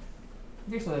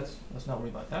 Okay, so let's not worry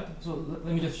about that. So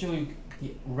let me just show you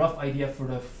the rough idea for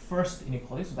the first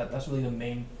inequality, so that's really the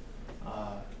main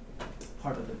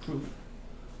part of the proof.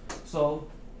 So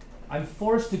I'm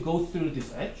forced to go through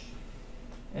this edge,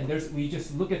 and we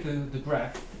just look at the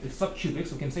graph. It's subcubic,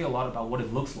 so we can say a lot about what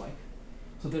it looks like.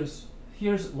 So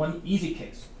here's one easy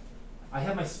case. I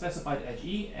have my specified edge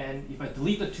E, and if I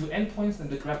delete the 2 endpoints, then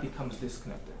the graph becomes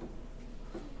disconnected.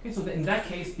 Okay, so in that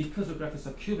case, because the graph is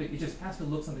subcubic, it just has to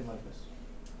look something like this,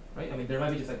 right? I mean, there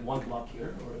might be just like one block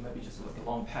here, or it might be just like a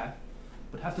long path,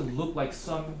 but it has to look like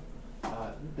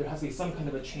there has to be some kind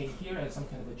of a chain here and some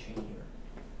kind of a chain here.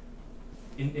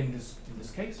 In this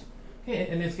case, okay,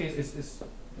 in this case, it's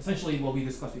essentially what we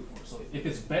discussed before. So if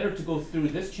it's better to go through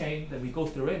this chain, then we go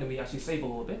through it and we actually save a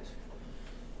little bit.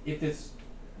 If it's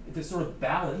sort of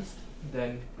balanced,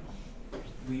 then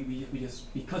we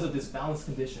just, because of this balanced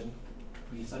condition,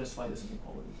 we satisfy this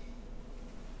inequality.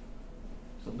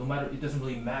 So no matter, it doesn't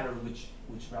really matter which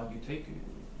route you take,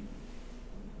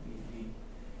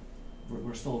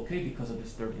 we're still okay because of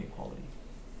this third inequality.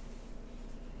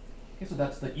 Okay, so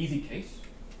that's the easy case.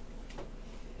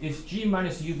 If G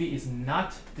minus UV is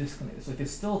not disconnected, so if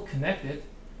it's still connected,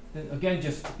 then again,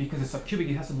 just because it's subcubic,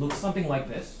 it has to look something like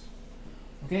this.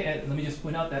 Okay, and let me just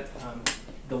point out that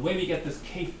the way we get this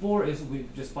K4 is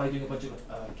just by doing a bunch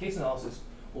of case analysis.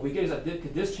 What we get is that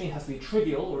this chain has to be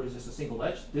trivial, or is just a single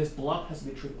edge. This block has to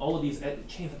be trivial. All of these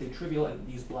chains have to be trivial, and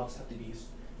these blocks have to be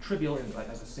trivial and like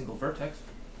as a single vertex.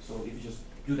 So if you just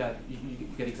do that, you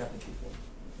get exactly K4.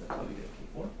 That's how we get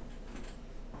K4.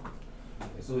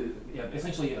 Okay, so yeah,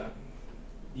 essentially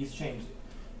these chains.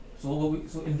 So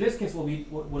in this case, what do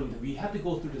we do? We have to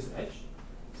go through this edge.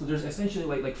 So there's essentially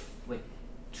like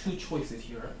 2 choices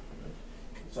here. Right?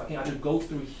 So I can either go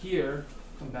through here,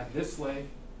 come back this way,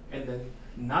 and then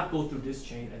not go through this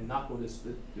chain and not go this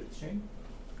chain,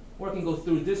 or I can go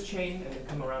through this chain and then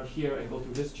come around here and go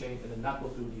through this chain and then not go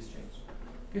through these chains.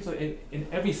 Okay, so in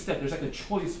every step, there's like a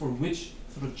choice for which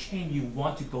sort of chain you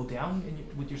want to go down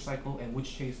with your cycle and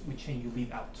which chain you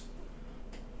leave out.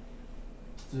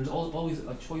 So there's always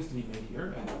a choice to be made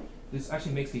here, and this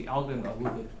actually makes the algorithm a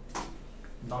little bit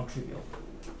non-trivial.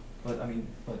 But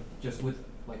just with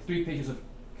like 3 pages of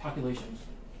calculations,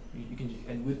 you can,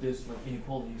 and with this like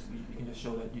inequalities, you can just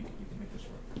show that you can make this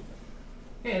work.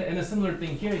 Okay, and a similar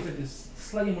thing here is that it's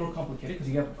slightly more complicated because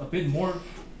you have a bit more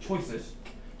choices.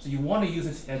 So you want to use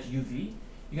this edge UV.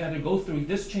 You can either go through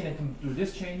this chain and come through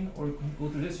this chain, or you can go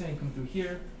through this chain and come through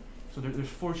here. So there's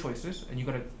 4 choices, and you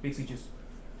got to basically just,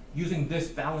 using this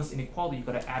balanced inequality, you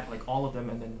got to add like all of them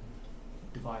and then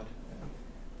divide.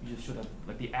 You just show that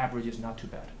like the average is not too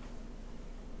bad.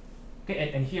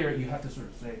 Okay, and here you have to sort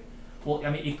of say, well, I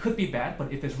mean, it could be bad,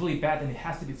 but if it's really bad, then it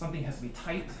has to be, something has to be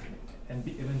tight. And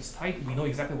if it's tight, we know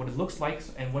exactly what it looks like,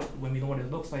 and when we know what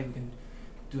it looks like, we can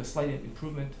do a slight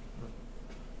improvement or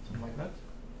something like that.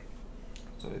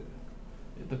 So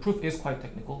the proof is quite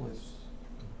technical.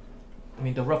 I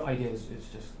mean, the rough idea is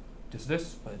just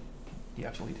this, but the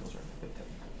actual details are a bit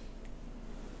technical.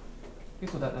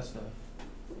 Okay, so that's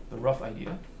the rough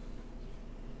idea.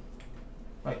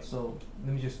 Right, so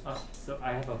let me just... So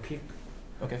I have a quick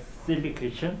okay. silly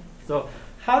question. So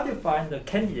how do you find the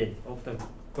candidate of the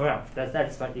graph that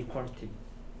satisfies equality?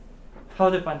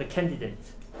 How do you find the candidate?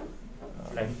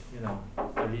 Like,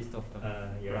 the list of the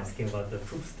you're asking about the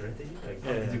proof strategy? Like,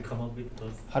 how Yeah, did yeah. you come up with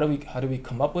those? How do we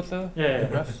come up with the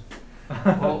graphs?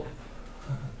 Well,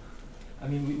 I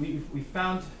mean, we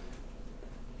found.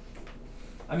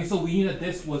 I mean, so we knew that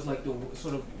this was like the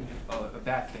sort of a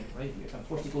bad thing, right? I'm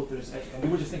forced to go through this edge, and we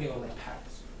were just thinking of like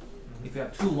paths. If you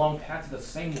have 2 long paths the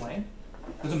same length,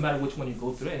 doesn't matter which one you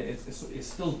go through, it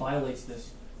still violates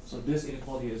this. So this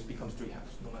inequality becomes 3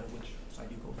 halves, no matter which side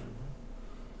you go through.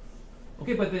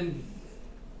 Okay, but then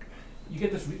you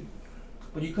get this,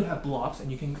 but you could have blocks,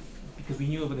 and you can, because we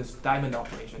knew about this diamond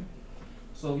operation.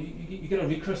 So you get a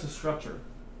recursive structure,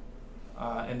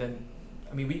 and then,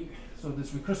 I mean, so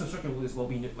this recursive structure is what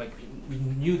we knew, like we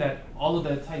knew that all of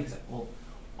the types,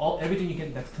 everything you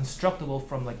can that's constructible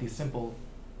from like these simple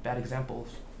bad examples,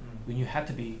 we knew had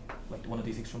to be like one of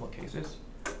these extremal cases,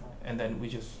 and then we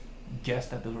just guessed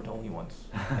that those were the only ones,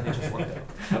 and it just worked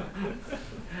out.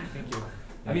 Thank you.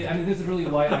 I mean, this is really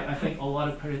why I think a lot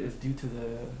of credit is due to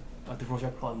the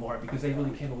project called Mohar, because they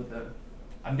really came up with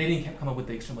they didn't come up with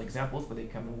the extremal examples, but they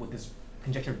came up with this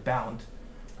conjecture bound,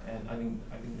 and I mean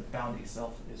the bound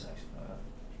itself is actually,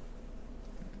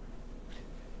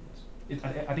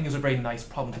 I think it's a very nice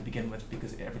problem to begin with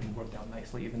because everything worked out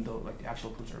nicely, even though like the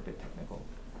actual proofs are a bit technical.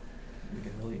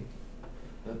 really,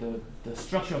 the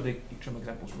structure of the extreme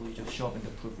examples really just show up in the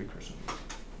proof recursively.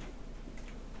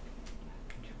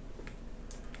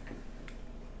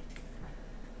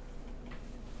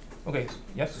 Okay,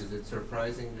 yes? Is it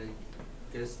surprising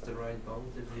they guessed the right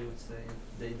bound if you would say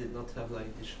they did not have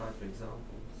like the sharp examples?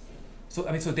 So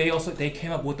I mean, so they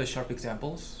came up with the sharp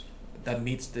examples that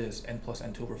meets this n plus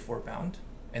n2 over 4 bound,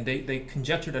 and they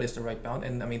conjecture that it's the right bound,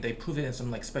 and I mean they prove it in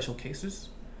some like special cases,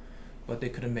 but they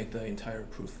couldn't make the entire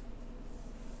proof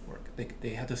work. They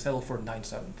had to settle for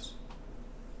 9/7.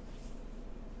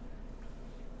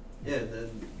 Yeah,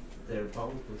 then their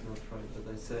bound was not right,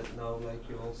 but I said now, like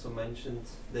you also mentioned,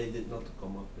 they did not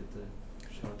come up with the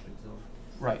sharp example.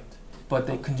 Right, but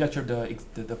they conjectured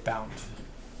the bound.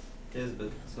 Yes,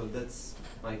 but so that's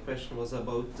my question was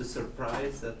about the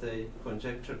surprise that they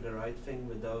conjectured the right thing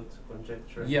without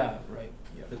conjecturing Yeah, right.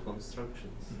 Yeah. the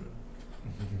constructions.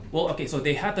 Well, okay, so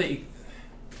they had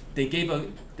they gave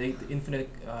the infinite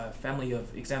family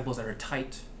of examples that are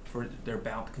tight for their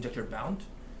bound, conjectured bound,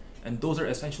 and those are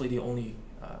essentially the only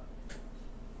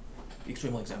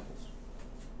extremal examples,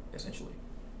 essentially.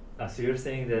 So you're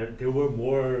saying that there were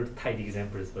more tight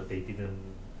examples, but they didn't.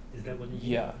 Is that what you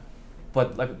mean? Yeah,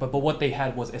 but what they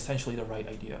had was essentially the right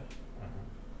idea.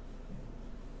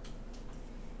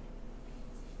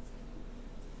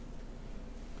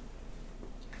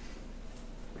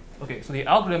 Okay, so the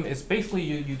algorithm is basically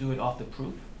you do it off the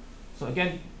proof. So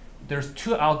again, there's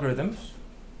two algorithms.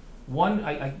 One,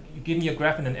 you give me a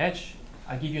graph and an edge.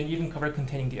 I give you an even cover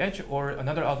containing the edge, or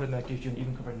another algorithm that gives you an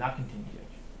even cover not containing the edge.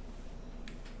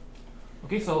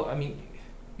 Okay, so I mean,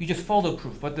 you just follow the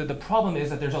proof, but the problem is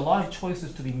that there's a lot of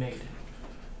choices to be made,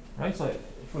 right? So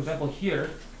for example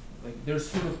here, like there's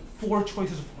sort of 4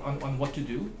 choices on what to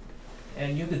do,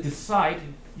 and you have to decide.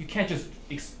 You can't just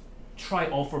try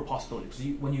all 4 possibilities. So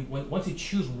once you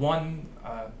choose one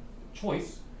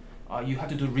choice, you have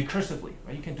to do it recursively,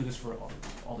 right? You can't do this for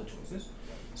all the choices.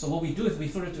 So what we do is we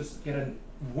sort of just get a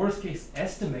worst case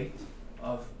estimate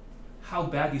of how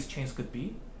bad these chains could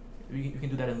be. You can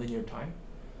do that in linear time.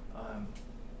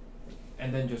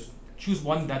 And then just choose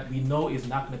one that we know is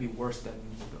not going to be worse than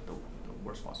the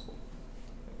worst possible.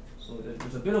 So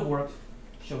there's a bit of work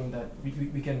showing that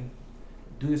we can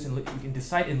do this, we can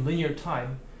decide in linear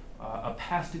time a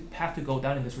path to go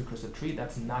down in this recursive tree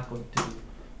that's not going to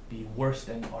be worse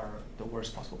than the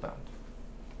worst possible bound.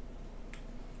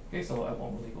 Okay, so I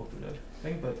won't really go through the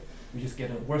thing, but we just get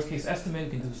a worst case estimate. We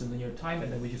can do this in linear time, and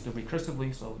then we just do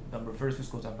recursively, so the number of vertices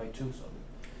goes down by 2, so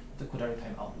it's a quadratic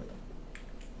time algorithm.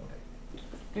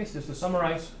 Okay, so just to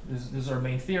summarize, this is our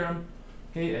main theorem.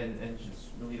 Okay, and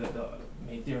just really the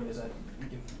main theorem is that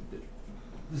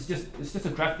it's just a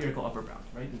graph theoretical upper bound,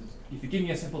 right? If you give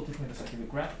me a simple two-dimensional subcubic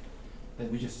graph, then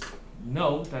we just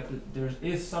know that there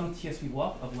is some TSP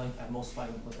block of length at most 5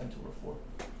 plus n2 over 4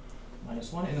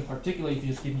 minus 1. And in particular, if you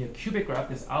just give me a cubic graph,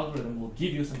 this algorithm will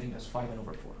give you something that's 5n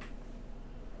over 4.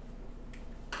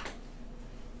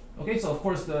 Okay, so of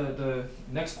course the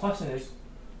next question is,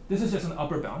 this is just an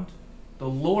upper bound. The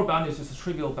lower bound is just a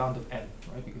trivial bound of n,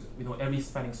 right? Because we know every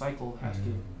spanning cycle has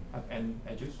to have n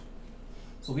edges.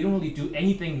 So we don't really do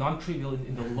anything non-trivial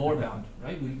in the lower bound,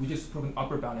 right? We just prove an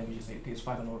upper bound and we just say, okay, it's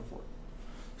 5n over 4.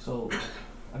 So,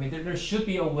 I mean, there should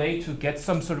be a way to get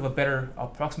some sort of a better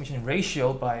approximation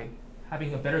ratio by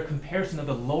having a better comparison of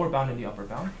the lower bound and the upper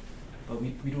bound, but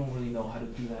we don't really know how to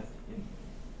do that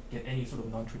get any sort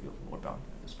of non-trivial lower bound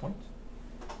at this point.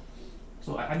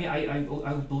 So I mean,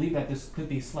 I would believe that this could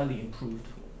be slightly improved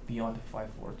beyond 5/4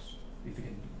 if we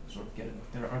can sort of get a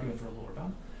better argument for a lower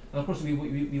bound. And of course,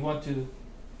 we want to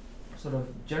sort of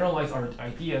generalize our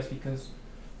ideas because,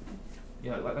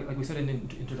 yeah, like we said in the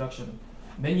introduction,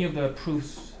 many of the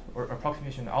proofs or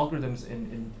approximation algorithms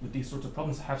with these sorts of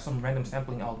problems have some random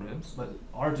sampling algorithms, but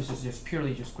ours is just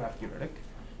purely just graph theoretic.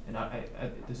 And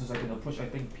this is like an approach I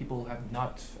think people have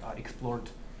not explored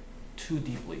too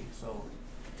deeply. So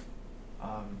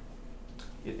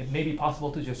it may be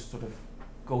possible to just sort of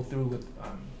go through with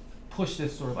push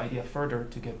this sort of idea further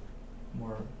to get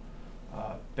more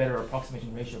better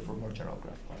approximation ratio for more general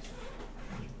graph class.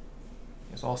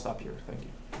 Yes, I'll stop here. Thank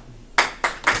you.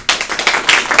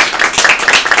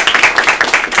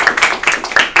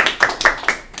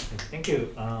 Thank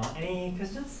you. Any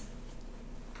questions?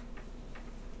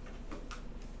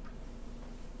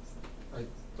 I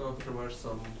thought there were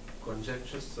some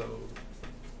conjectures, so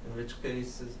in which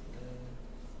case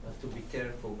have to be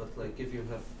careful, but like if you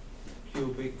have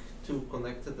cubic 2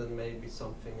 connected and maybe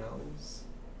something else,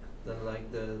 then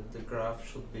like the graph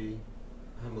should be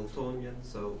Hamiltonian,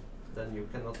 so then you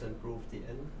cannot improve the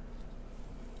n.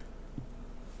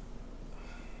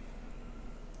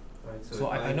 right?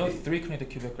 So it I might know be- 3 connected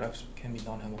cubic graphs can be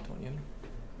non-Hamiltonian.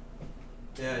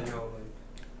 Yeah, I know. Like,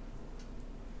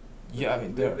 Yeah, I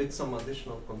mean, they're, with some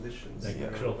additional conditions. Like Yeah.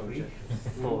 control free.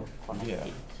 For yeah.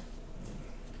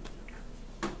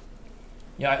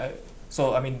 Yeah,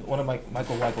 so I mean, one of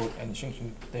Michael Wigal and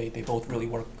Xingxing, they both really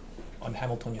work on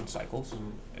Hamiltonian cycles.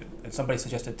 And somebody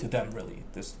suggested to them, really,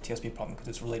 this TSP problem, because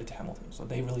it's related to Hamilton. So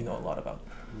they really know a lot about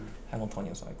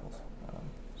Hamiltonian cycles.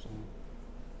 So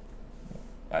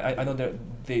I know that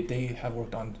they have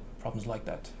worked on problems like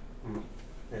that.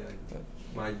 Yeah, But,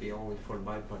 it might be only for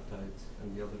bipartite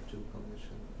and the other two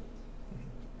conditions.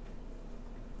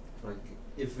 Like,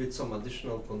 if with some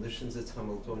additional conditions it's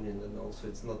Hamiltonian, then also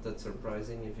it's not that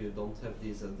surprising if you don't have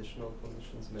these additional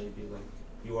conditions. Maybe like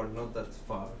you are not that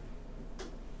far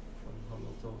from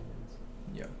Hamiltonians.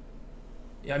 yeah.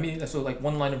 Yeah, I mean, so like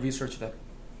one line of research that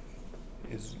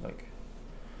is like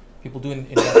people do in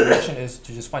that direction is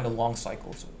to just find a long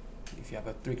cycle. So if you have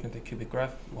a 3 connected cubic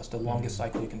graph, what's the longest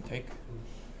cycle you can take?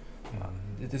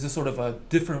 This is sort of a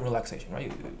different relaxation,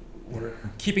 right? We're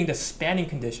keeping the spanning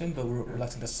condition, but we're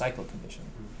relaxing the cycle condition.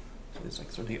 So it's like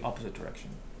sort of the opposite direction.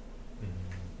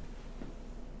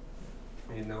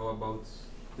 You know about,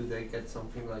 do they get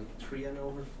something like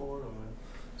 3n/4 or?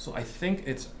 So I think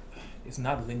it's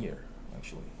not linear,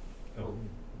 actually. Oh.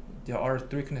 There are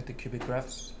 3 connected cubic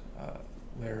graphs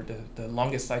where the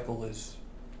longest cycle is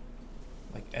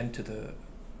like n to the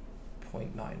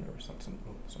 0.9 or some.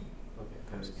 Okay,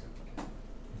 there is.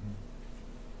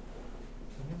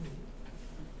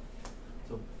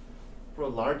 So, for a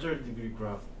larger degree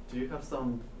graph, do you have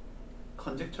some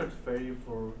conjectured value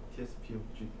for TSP of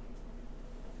G?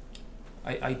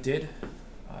 I did.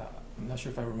 I'm not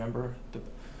sure if I remember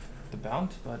the bound,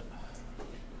 but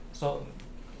so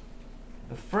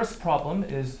the first problem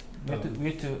is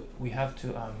we have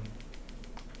to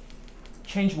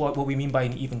change what we mean by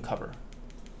an even cover,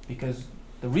 because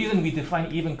the reason we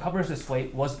define even covers this way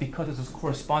was because there's this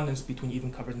correspondence between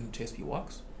even covers and TSP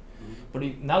walks. But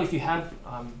now if you have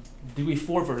degree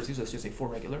 4 vertices, let's just say 4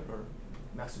 regular or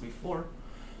max degree 4,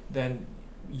 then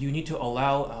you need to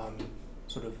allow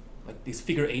sort of like these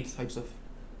figure 8 types of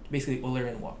basically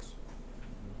Eulerian walks.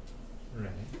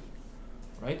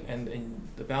 Right? And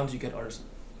the bounds you get are,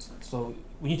 so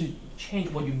we need to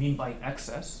change what you mean by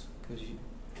excess, because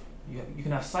you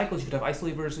can have cycles, you could have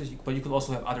isolated vertices, but you could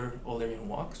also have other Eulerian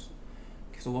walks.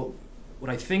 Okay, so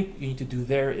what I think you need to do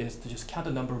there is to just count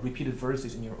the number of repeated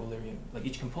vertices in your Eulerian, like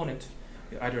each component,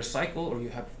 either a cycle or you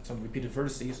have some repeated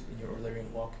vertices in your Eulerian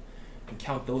walk, and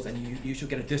count those, and you should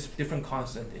get a different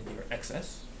constant in your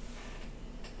excess.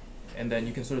 And then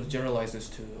you can sort of generalize this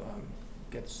to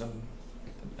get some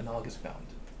analogous bound.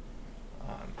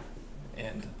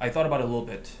 And I thought about it a little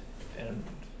bit, and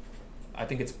I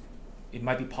think it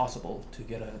might be possible to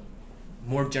get a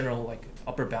more general like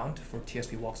upper bound for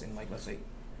TSP walks in, like, let's say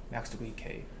max degree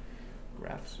K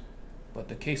graphs, but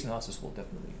the case analysis will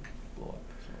definitely blow up.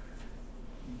 So.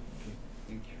 Okay,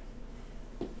 thank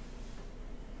you.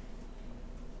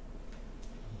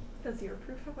 Does your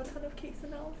proof have a ton of case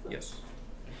analysis? Yes.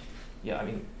 Yeah, I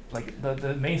mean, like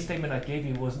the main statement I gave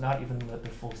you was not even the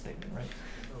full statement, right?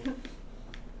 Oh.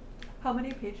 How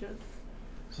many pages?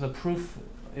 So the proof,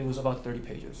 it was about 30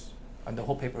 pages, and the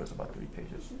whole paper was about 30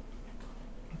 pages.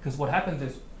 Because what happens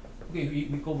is, okay, we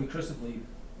go recursively,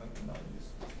 like not in these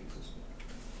cases.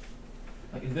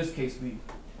 Like in this case, we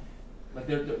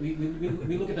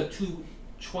look at the two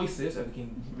choices that we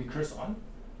can recurse on,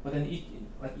 but then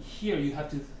like here you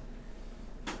have to,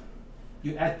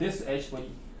 you add this edge, but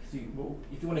see,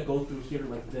 if you want to go through here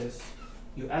like this,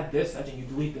 you add this edge and you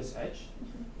delete this edge,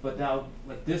 but now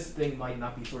like this thing might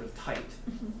not be sort of tight,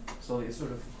 so it's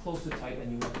sort of close to tight,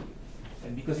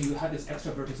 and because you have this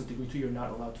extra vertex of degree 2, you're not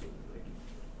allowed to, like,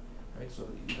 right? So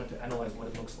you have to analyze what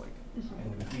it looks like,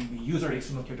 and we use our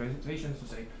extremal characterizations to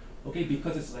say, okay,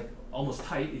 because it's like almost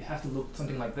tight, it has to look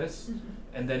something like this,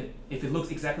 and then if it looks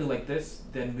exactly like this,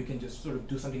 then we can just sort of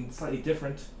do something slightly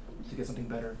different to get something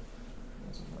better.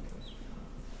 Something like this.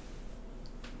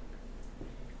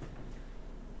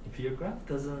 If your graph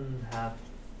doesn't have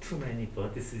too many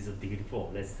vertices of degree 4,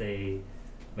 let's say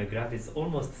my graph is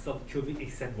almost subcubic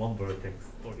except one vertex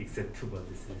or except 2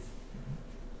 vertices,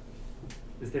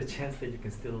 is there a chance that you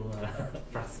can still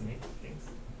approximate things?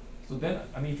 So then,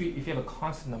 I mean, if you have a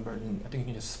constant number, then I think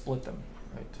you can just split them,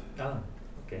 right? Ah,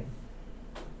 okay.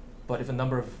 But if a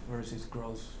number of vertices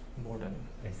grows more than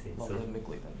I see.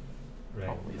 logarithmically, then Right,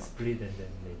 probably you not. split and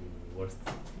then maybe worse.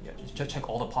 Yeah, just check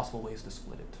all the possible ways to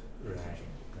split it. Right, right.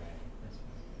 That's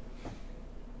fine.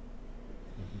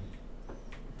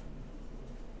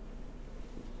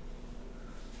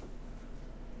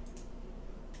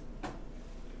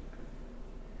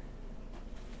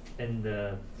 And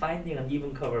finding an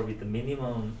even cover with the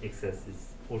minimum excess is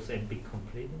also NP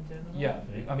complete in general. Yeah,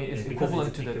 right? I mean it's Because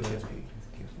equivalent to the equivalent. TSP.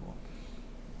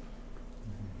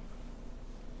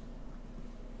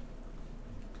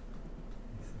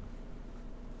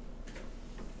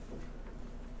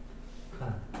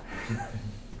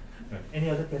 Right. Any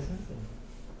other questions?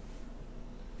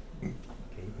 Okay,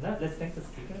 now let's thank the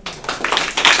speaker.